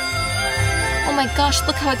ready. Oh my gosh,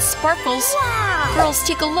 look how it sparkles. Wow. Girls,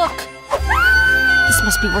 take a look. This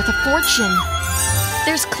must be worth a fortune.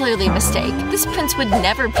 There's clearly a mistake. This prince would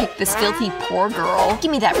never pick this filthy poor girl.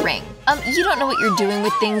 Give me that ring. You don't know what you're doing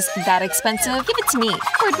with things that expensive. Give it to me.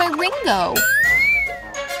 Where'd my ring go?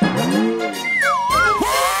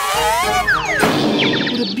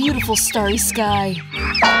 What a beautiful starry sky.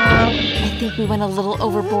 I think we went a little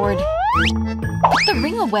overboard. Put the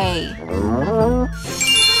ring away.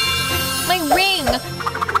 My ring!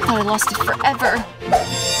 Thought I lost it forever.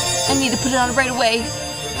 I need to put it on right away.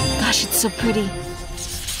 Gosh, it's so pretty.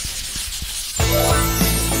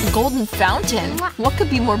 A golden fountain? What could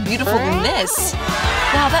be more beautiful than this?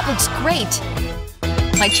 Wow, that looks great.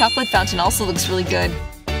 My chocolate fountain also looks really good.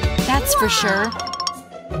 That's for sure.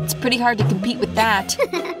 It's pretty hard to compete with that.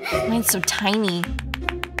 Mine's so tiny.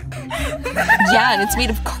 Yeah, and it's made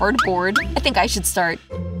of cardboard. I think I should start.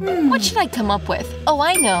 What should I come up with? Oh,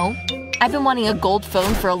 I know. I've been wanting a gold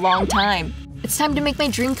phone for a long time. It's time to make my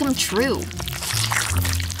dream come true.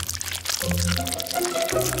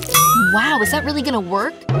 Wow, is that really gonna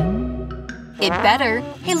work? It better.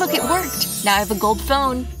 Hey, look, it worked. Now I have a gold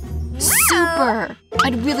phone. Super!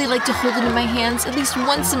 I'd really like to hold it in my hands at least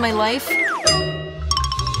once in my life.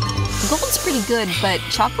 Gold's pretty good, but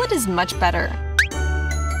chocolate is much better.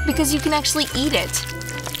 Because you can actually eat it.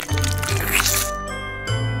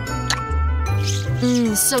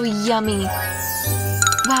 Mmm, so yummy.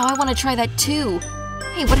 Wow, I want to try that too.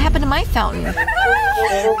 Hey, what happened to my fountain?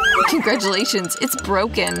 Congratulations, it's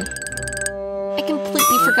broken. I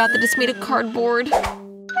completely forgot that it's made of cardboard.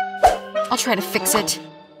 I'll try to fix it.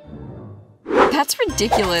 That's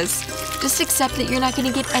ridiculous. Just accept that you're not going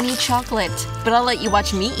to get any chocolate. But I'll let you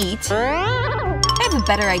watch me eat. I have a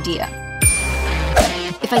better idea.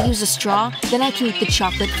 If I use a straw, then I can eat the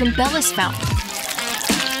chocolate from Bella's fountain.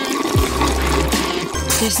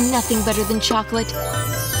 There's nothing better than chocolate.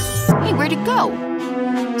 Hey, where'd it go?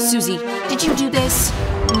 Susie, did you do this?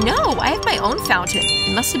 No, I have my own fountain.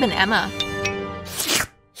 It must have been Emma.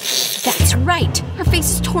 That's right! Her face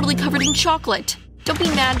is totally covered in chocolate. Don't be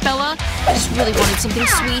mad, Bella. I just really wanted something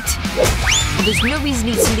sweet. Well, there's no reason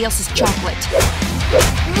to eat somebody else's chocolate.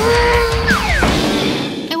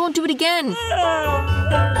 I won't do it again.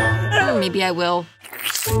 Or maybe I will.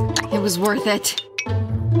 It was worth it.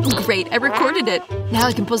 Great, I recorded it. Now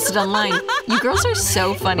I can post it online. You girls are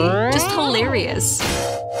so funny. Just hilarious.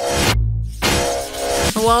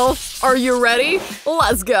 Well, are you ready?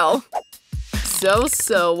 Let's go.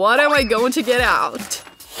 So, what am I going to get out?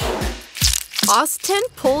 Austin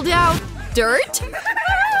pulled out dirt?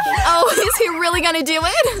 Oh, is he really gonna do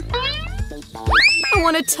it? I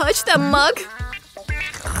want to touch that mug.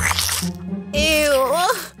 Ew.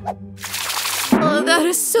 Oh, that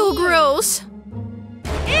is so gross.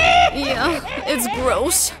 Yeah, it's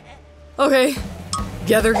gross. Okay,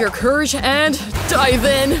 gather your courage and dive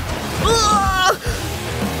in. Ugh!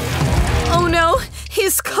 Oh no,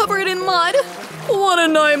 he's covered in mud. What a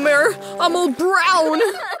nightmare. I'm all brown.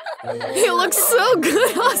 He looks so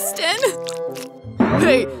good, Austin.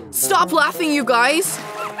 Hey, stop laughing, you guys.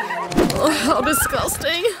 Oh, how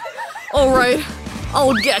disgusting. Alright,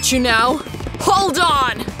 I'll get you now. Hold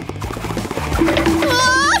on.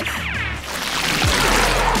 Ah!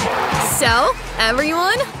 So,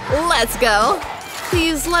 everyone, let's go.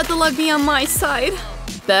 Please let the luck be on my side.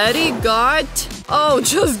 Betty got… Oh,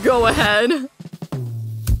 just go ahead.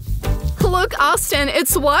 Look, Austin,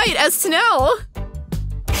 it's white as snow.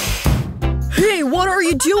 Hey, what are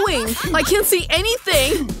you doing? I can't see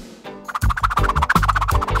anything.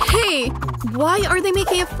 Hey, why are they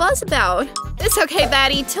making a fuss about? It's okay,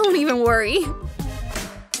 Betty, don't even worry.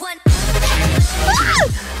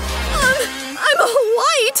 Ah! I'm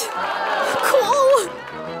white! Cool!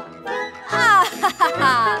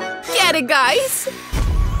 Get it, guys!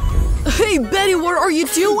 Hey, Betty, what are you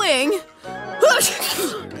doing?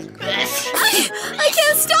 I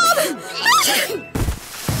can't stop!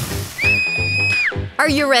 Are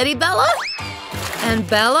you ready, Bella? And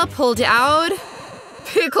Bella pulled out…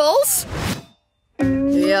 pickles?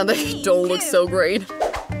 Yeah, they don't look so great.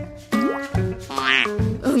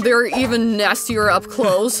 They're even nastier up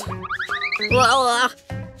close.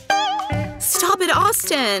 Stop it,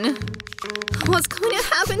 Austin! What's going to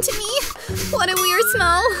happen to me? What a weird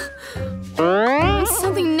smell.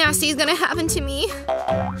 Something nasty is gonna happen to me.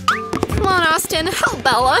 Come on, Austin, help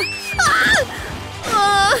Bella.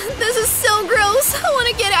 This is so gross. I want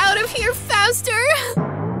to get out of here faster.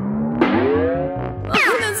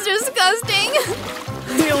 Oh, that's disgusting.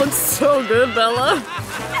 You look so good, Bella.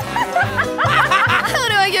 How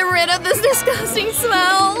do I get rid of this disgusting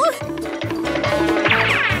smell?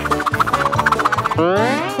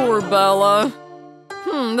 Poor Bella.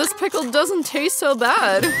 This pickle doesn't taste so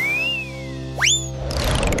bad.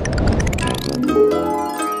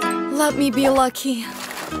 Let me be lucky.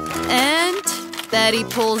 And Betty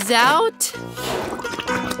pulls out…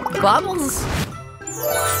 bubbles.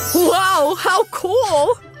 Wow, how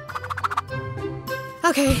cool!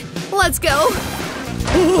 Okay, let's go.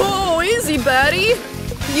 Whoa, easy, Betty.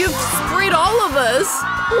 You've sprayed all of us.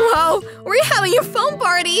 Wow, we're having a foam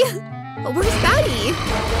party. Where's Betty?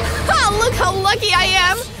 Look how lucky I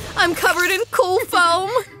am. I'm covered in cool foam.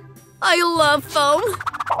 I love foam.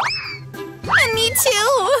 And me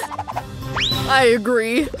too. I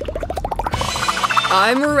agree.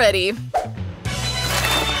 I'm ready.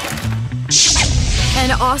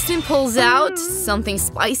 And Austin pulls out something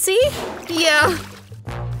spicy? Yeah.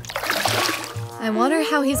 I wonder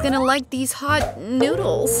how he's gonna like these hot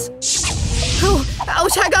noodles. Oh,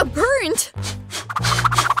 ouch, I got burnt!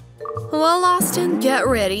 Well, Austin, get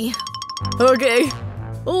ready. Okay,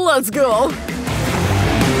 let's go.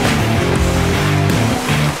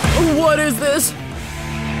 What is this?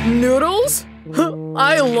 Noodles?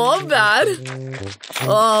 I love that!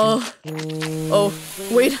 Oh,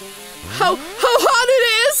 wait. How hot it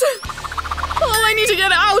is! Oh, I need to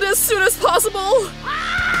get out as soon as possible!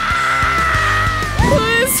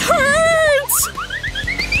 This hurts!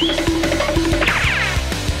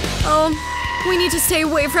 We need to stay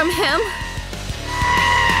away from him.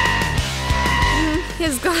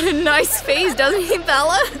 He's got a nice face, doesn't he,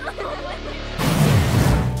 Bella?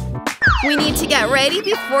 We need to get ready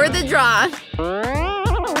before the draw.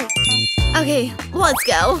 Okay, let's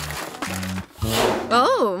go.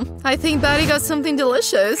 Oh, I think Betty got something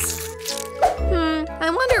delicious. I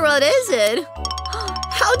wonder what is it?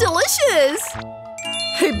 How delicious!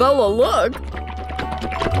 Hey, Bella, look!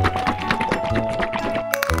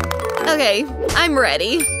 Okay, I'm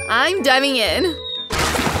ready. I'm diving in.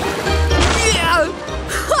 Yeah!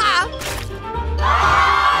 Ha!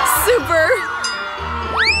 Super!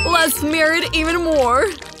 Let's smear it even more.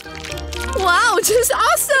 Wow, just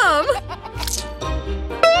awesome!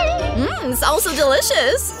 It's also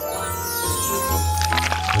delicious.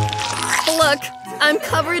 Look, I'm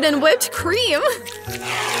covered in whipped cream.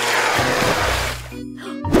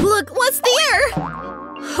 Look, what's there?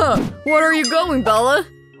 Where are you going, Bella?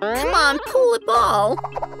 Come on, pull a ball.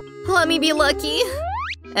 Let me be lucky.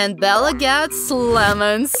 And Bella gets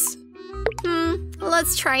lemons.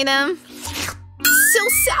 Let's try them. So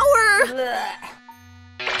sour!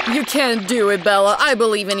 You can't do it, Bella. I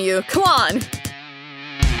believe in you. Come on!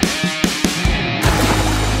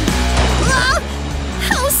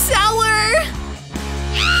 How sour!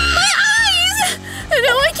 My eyes!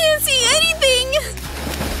 Now I can't see anything!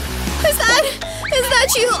 Is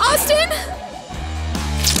that you, Austin?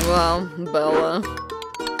 Well, Bella.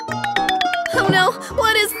 Oh no!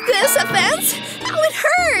 What is this? Offense? Oh, it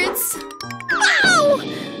hurts! Ow!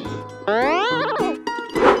 Ow!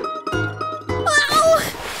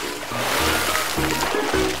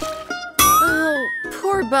 Oh,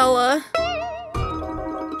 poor Bella.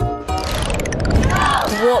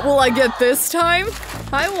 What will I get this time?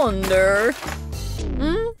 I wonder.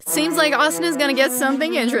 Seems like Austin is gonna get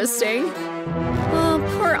something interesting. Oh,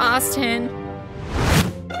 poor Austin.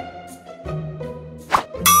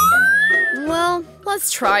 Well, Let's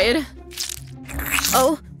try it.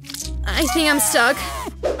 Oh, I think I'm stuck.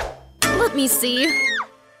 Let me see.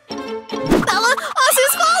 Bella,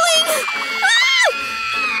 Austin's falling! Ah!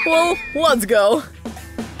 Well, let's go.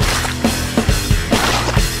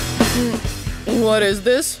 What is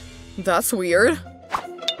this? That's weird.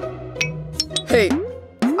 Hey,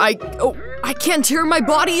 I can't tear my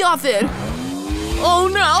body off it. Oh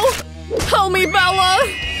no! Help me, Bella!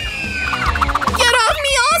 Get off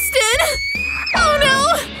me, Austin! Oh no!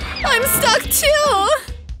 I'm stuck too!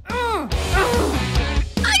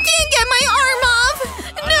 I can't get my arm off!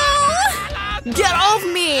 No! Get off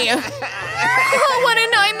me! Oh, what a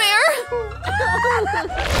nightmare!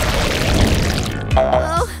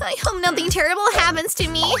 Oh, I hope nothing terrible happens to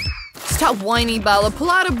me. Stop whining, Bella. Pull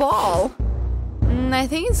out a ball. I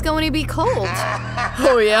think it's going to be cold.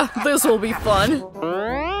 Oh yeah, this will be fun.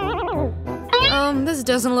 This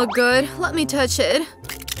doesn't look good. Let me touch it.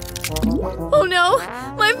 Oh no!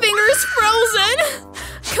 My finger is frozen!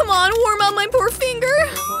 Come on, warm up my poor finger.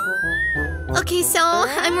 Okay, so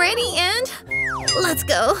I'm ready and let's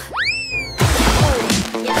go.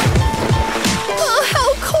 Oh,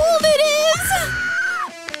 how cold it is!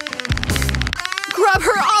 Grab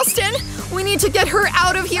her, Austin! We need to get her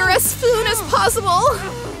out of here as soon as possible!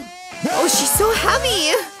 Oh, she's so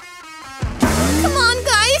heavy! Come on,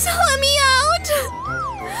 guys! Let me out!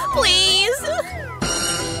 Please!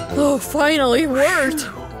 Oh, finally worked!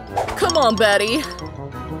 Come on, Betty.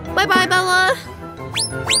 Bye-bye, Bella!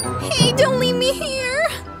 Hey, don't leave me here!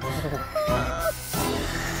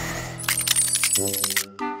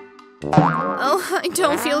 Oh, I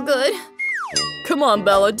don't feel good. Come on,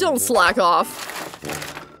 Bella, don't slack off.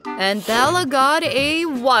 And Bella got a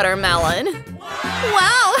watermelon.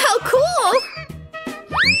 Wow, how cool!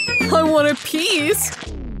 I want a piece.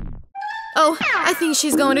 Oh, I think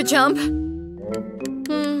she's going to jump.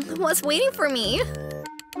 What's waiting for me?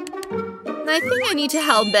 I think I need to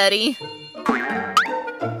help Betty.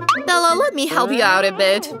 Bella, let me help you out a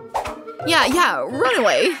bit. Yeah, run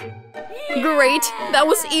away. Great, that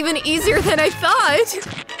was even easier than I thought.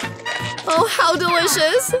 Oh, how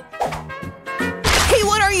delicious. Hey,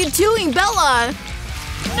 what are you doing, Bella?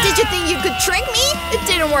 Did you think you could trick me? It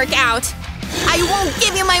didn't work out. I won't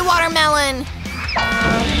give you my watermelon.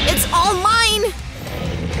 It's all mine.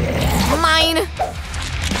 Mine.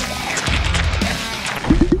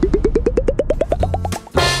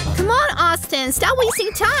 Come on, Austin. Stop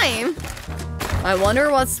wasting time. I wonder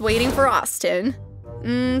what's waiting for Austin.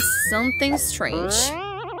 Something strange.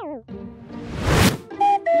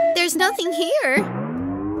 There's nothing here.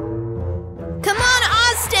 Come on,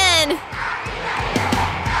 Austin!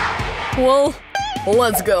 Well,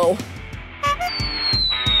 let's go.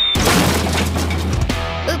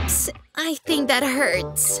 Oops, I think that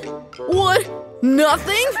hurts. What?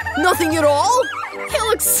 Nothing? Nothing at all? It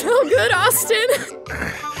looks so good, Austin.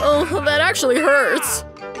 Oh, that actually hurts.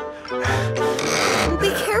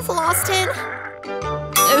 Be careful, Austin.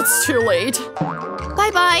 It's too late.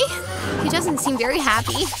 Bye-bye. He doesn't seem very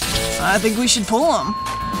happy. I think we should pull him.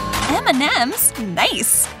 M&M's?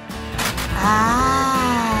 Nice.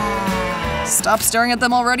 Stop staring at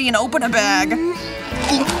them already and open a bag.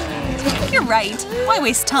 You're right. Why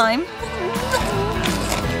waste time?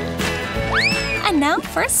 And now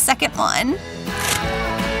for a second one.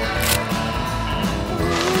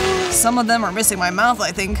 Some of them are missing my mouth,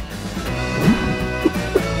 I think.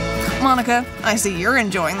 Monica, I see you're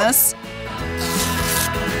enjoying this.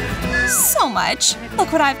 So much.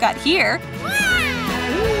 Look what I've got here.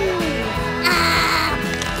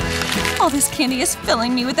 All this candy is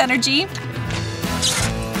filling me with energy.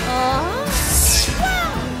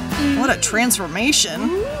 What a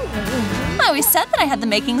transformation. I always said that I had the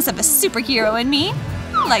makings of a superhero in me.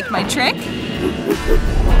 Like my trick?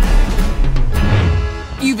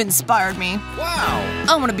 You've inspired me. Wow.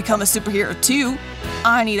 I want to become a superhero too.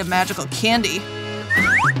 I need a magical candy.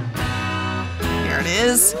 Here it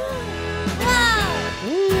is.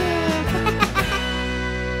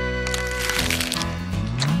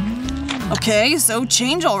 Okay, so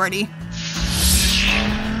change already.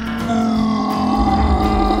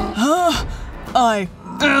 I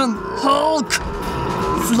am Hulk!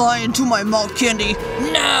 Fly into my mouth, Candy,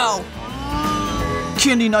 now!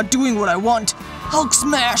 Candy not doing what I want. Hulk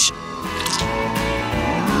smash!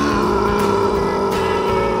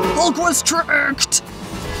 Hulk was tricked!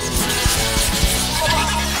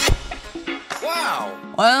 Wow!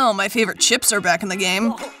 Well, my favorite chips are back in the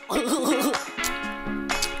game.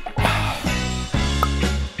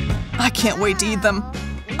 I can't wait to eat them.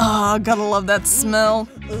 Ah, gotta love that smell.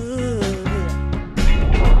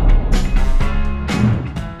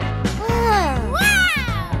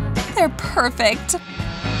 They're perfect.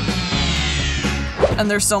 And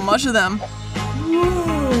there's so much of them.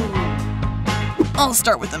 I'll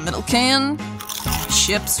start with the middle can.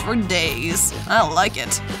 Chips for days. I like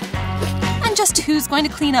it. And just who's going to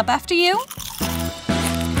clean up after you?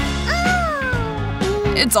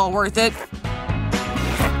 It's all worth it.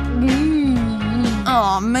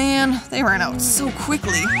 Aw, man, they ran out so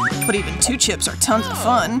quickly. But even 2 chips are tons of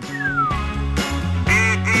fun.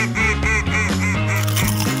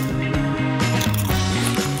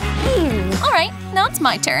 Alright, now it's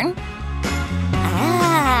my turn.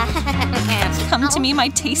 Come to me, my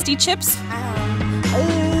tasty chips.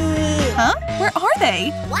 Huh? Where are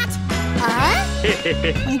they? What?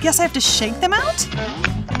 I guess I have to shake them out?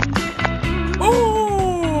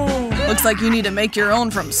 Ooh! Looks like you need to make your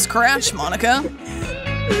own from scratch, Monica.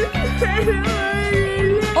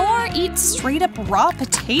 Or eat straight up raw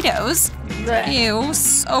potatoes. Ew,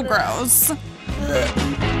 so gross.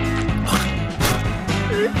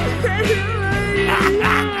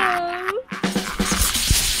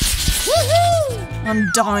 I'm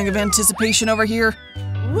dying of anticipation over here.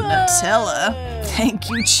 Nutella. Thank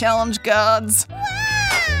you, challenge gods.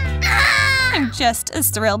 I'm just as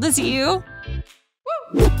thrilled as you.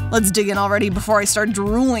 Let's dig in already before I start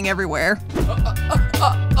drooling everywhere.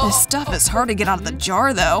 This stuff is hard to get out of the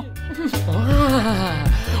jar, though.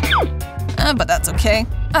 But that's okay.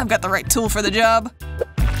 I've got the right tool for the job.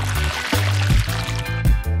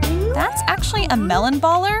 That's actually a melon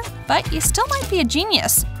baller, but you still might be a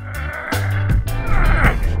genius.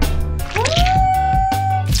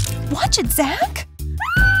 Watch it, Zach!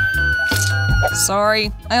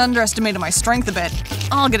 Sorry, I underestimated my strength a bit.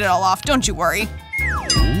 I'll get it all off, don't you worry.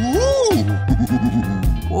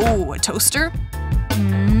 Whoa, a toaster?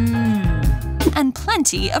 And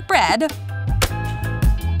plenty of bread.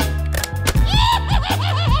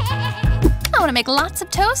 I want to make lots of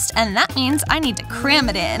toast, and that means I need to cram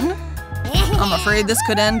it in. I'm afraid this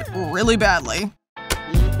could end really badly.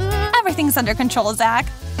 Everything's under control, Zach.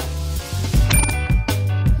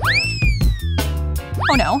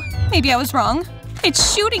 Oh no, maybe I was wrong.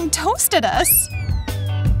 It's shooting toast at us.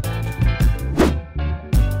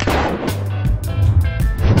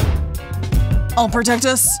 I'll protect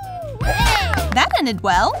us. That ended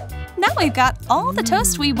well. Now we've got all the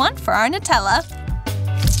toast we want for our Nutella.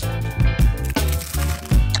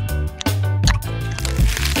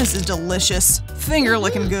 This is delicious. Finger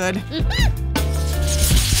licking good.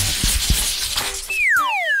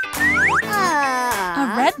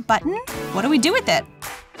 A red button? What do we do with it?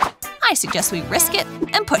 I suggest we risk it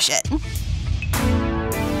and push it.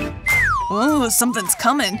 Ooh, something's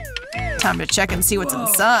coming. Time to check and see what's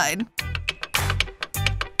inside.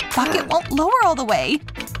 Bucket won't lower all the way.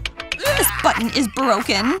 This button is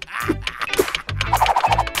broken.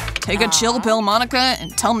 Take a chill pill, Monica,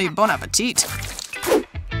 and tell me bon appetit.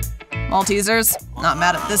 Maltesers, not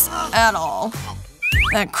mad at this at all.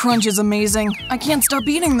 That crunch is amazing. I can't stop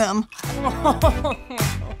eating them.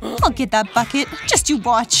 I'll get that bucket. Just you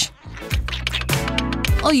watch.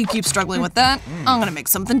 While you keep struggling with that, I'm gonna make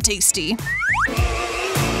something tasty.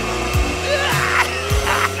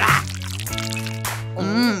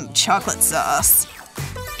 Chocolate sauce.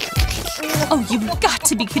 Oh, you've got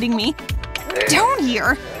to be kidding me. Down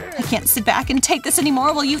here! I can't sit back and take this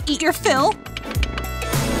anymore while you eat your fill.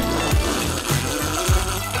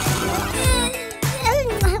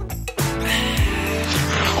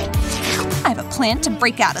 I have a plan to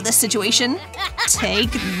break out of this situation.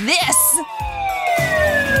 Take this!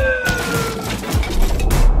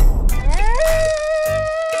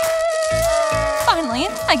 Finally,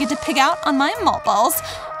 I get to pick out on my malt balls.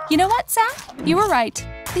 You know what, Zach? You were right.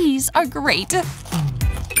 These are great.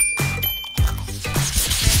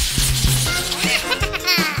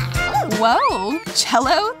 Whoa,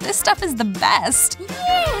 Cello, this stuff is the best. You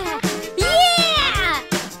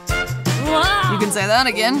can say that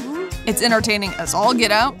again. It's entertaining as all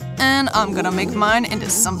get out, and I'm gonna make mine into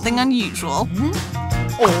something unusual.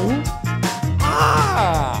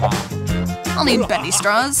 I'll need bendy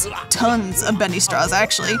straws. Tons of bendy straws,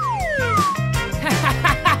 actually.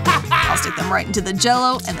 I'll stick them right into the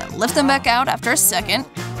Jell-O and then lift them back out after a second.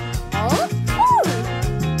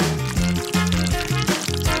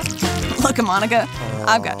 Look, Monica,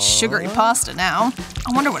 I've got sugary pasta now.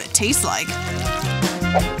 I wonder what it tastes like.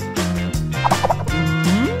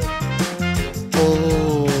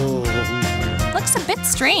 Looks a bit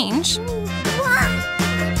strange.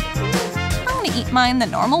 I'm gonna eat mine the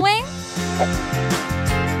normal way.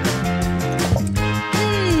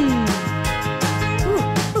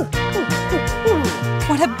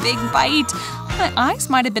 What a big bite! My eyes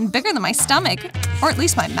might have been bigger than my stomach. Or at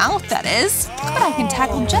least my mouth, that is. But I can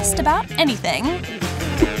tackle just about anything.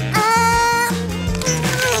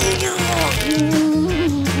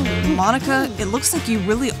 Monica, it looks like you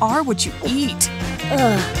really are what you eat.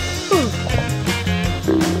 I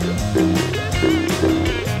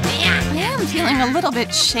am feeling a little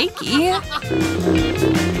bit shaky.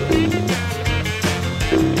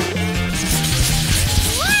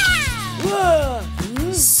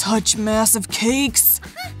 Such massive cakes.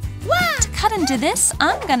 To cut into this,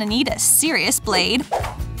 I'm gonna need a serious blade.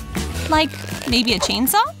 Like, maybe a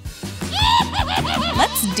chainsaw?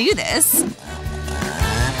 Let's do this.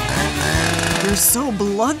 You're so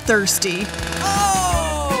bloodthirsty.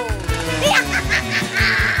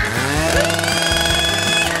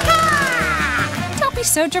 Don't be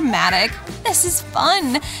so dramatic. This is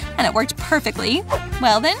fun, and it worked perfectly.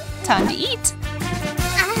 Well then, time to eat.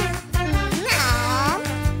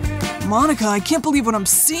 Monica, I can't believe what I'm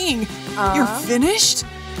seeing. You're finished?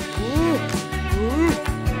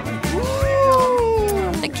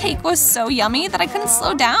 The cake was so yummy that I couldn't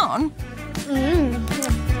slow down.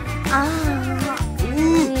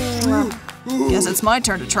 Guess it's my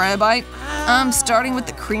turn to try a bite. I'm starting with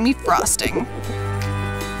the creamy frosting.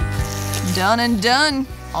 Done and done.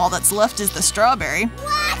 All that's left is the strawberry.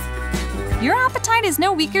 Your appetite is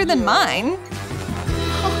no weaker than mine.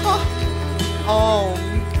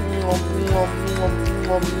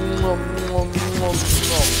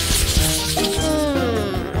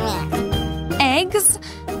 Eggs?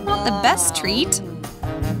 Not the best treat.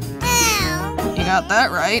 You got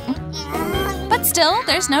that right. But still,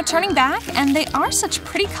 there's no turning back, and they are such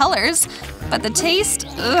pretty colors. But the taste,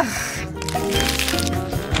 ugh.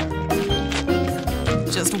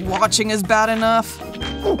 Just watching is bad enough.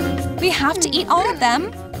 We have to eat all of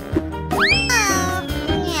them.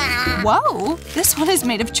 Whoa, this one is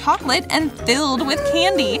made of chocolate and filled with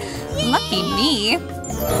candy. Lucky me.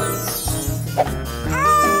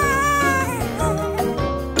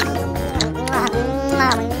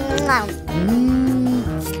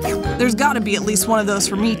 There's gotta be at least one of those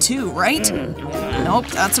for me too, right? Nope,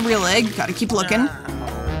 that's a real egg. Gotta keep looking.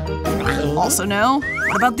 Also no.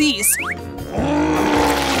 What about these?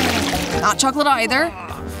 Not chocolate either.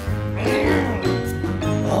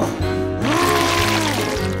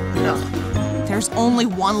 There's only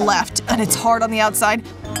one left, and it's hard on the outside.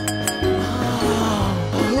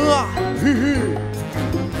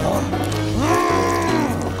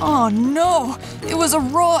 Oh no! It was a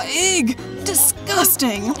raw egg!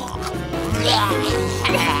 Disgusting!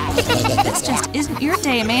 This just isn't your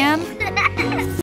day, man.